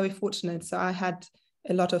I was very fortunate. So I had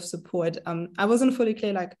a lot of support. I wasn't fully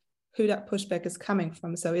clear like who that pushback is coming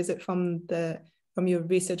from. So is it from your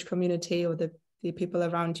research community or the people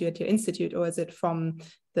around you at your institute, or is it from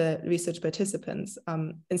the research participants?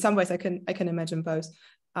 In some ways, I can imagine both.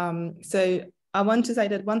 So I want to say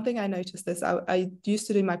that one thing I noticed is I used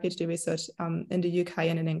to do my PhD research in the UK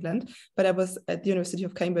and in England, but I was at the University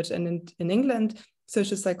of Cambridge, and in England,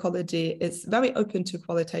 social psychology is very open to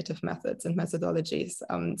qualitative methods and methodologies.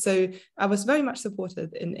 So I was very much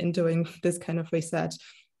supported in doing this kind of research.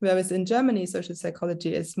 Whereas in Germany, social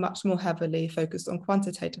psychology is much more heavily focused on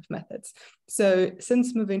quantitative methods. So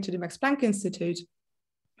since moving to the Max Planck Institute,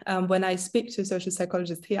 when I speak to social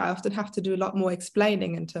psychologists here, I often have to do a lot more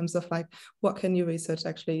explaining in terms of like, what can your research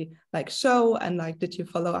actually like show, and like, did you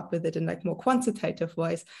follow up with it in like more quantitative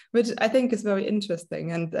ways, which I think is very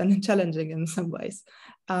interesting and challenging in some ways.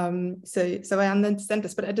 So I understand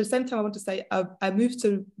this, but at the same time, I want to say I moved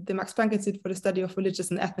to the Max Planck Institute for the study of religious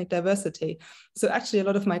and ethnic diversity. So actually a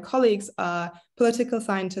lot of my colleagues are political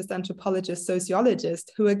scientists, anthropologists,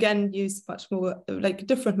 sociologists, who again use much more like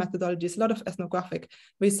different methodologies, a lot of ethnographic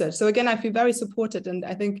research. So again, I feel very supported. And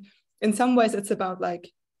I think in some ways it's about like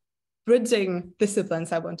bridging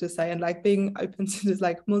disciplines, I want to say, and like being open to this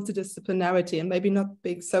like multidisciplinarity, and maybe not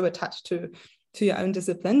being so attached to your own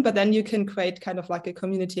discipline, but then you can create kind of like a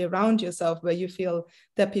community around yourself where you feel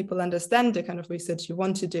that people understand the kind of research you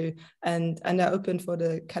want to do, and are open for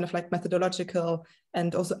the kind of like methodological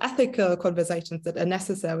and also ethical conversations that are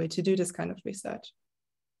necessary to do this kind of research.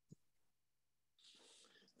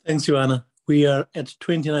 Thanks, Johanna. We are at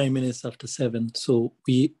 29 minutes after 7, so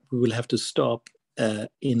we will have to stop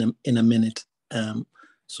in a minute.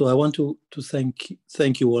 So I want to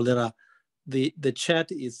thank you all. There are the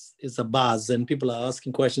chat is a buzz, and people are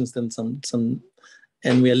asking questions, and some,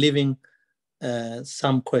 and we are leaving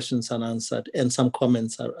some questions unanswered, and some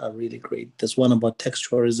comments are really great. There's one about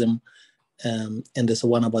textualism, and there's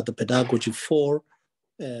one about the pedagogy for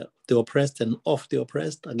the oppressed and of the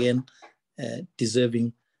oppressed, again,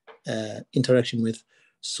 deserving interaction with.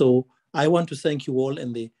 So I want to thank you all,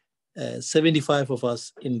 and the 75 of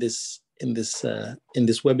us in this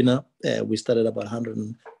webinar. We started about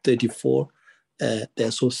 134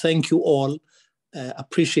 there. So thank you all.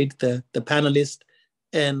 Appreciate the panelists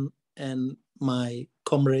and my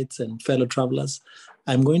comrades and fellow travelers.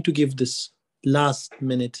 I'm going to give this last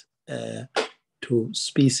minute to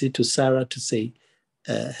Specie, to Sarah, to say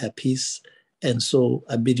her piece. And so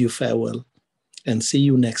I bid you farewell and see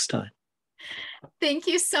you next time. Thank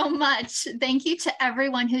you so much. Thank you to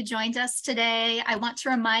everyone who joined us today. I want to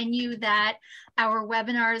remind you that Our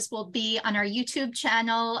webinars will be on our YouTube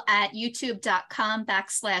channel at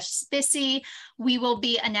youtube.com/SPICY. We will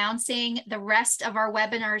be announcing the rest of our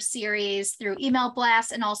webinar series through email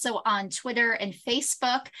blasts and also on Twitter and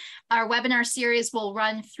Facebook. Our webinar series will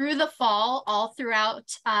run through the fall, all throughout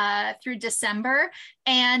through December.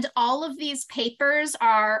 And all of these papers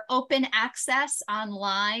are open access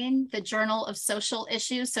online, the Journal of Social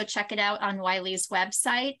Issues. So check it out on Wiley's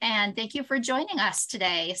website. And thank you for joining us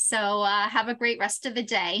today. So have a great rest of the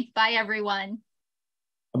day. Bye, everyone.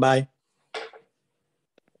 Bye.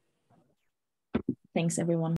 Thanks, everyone.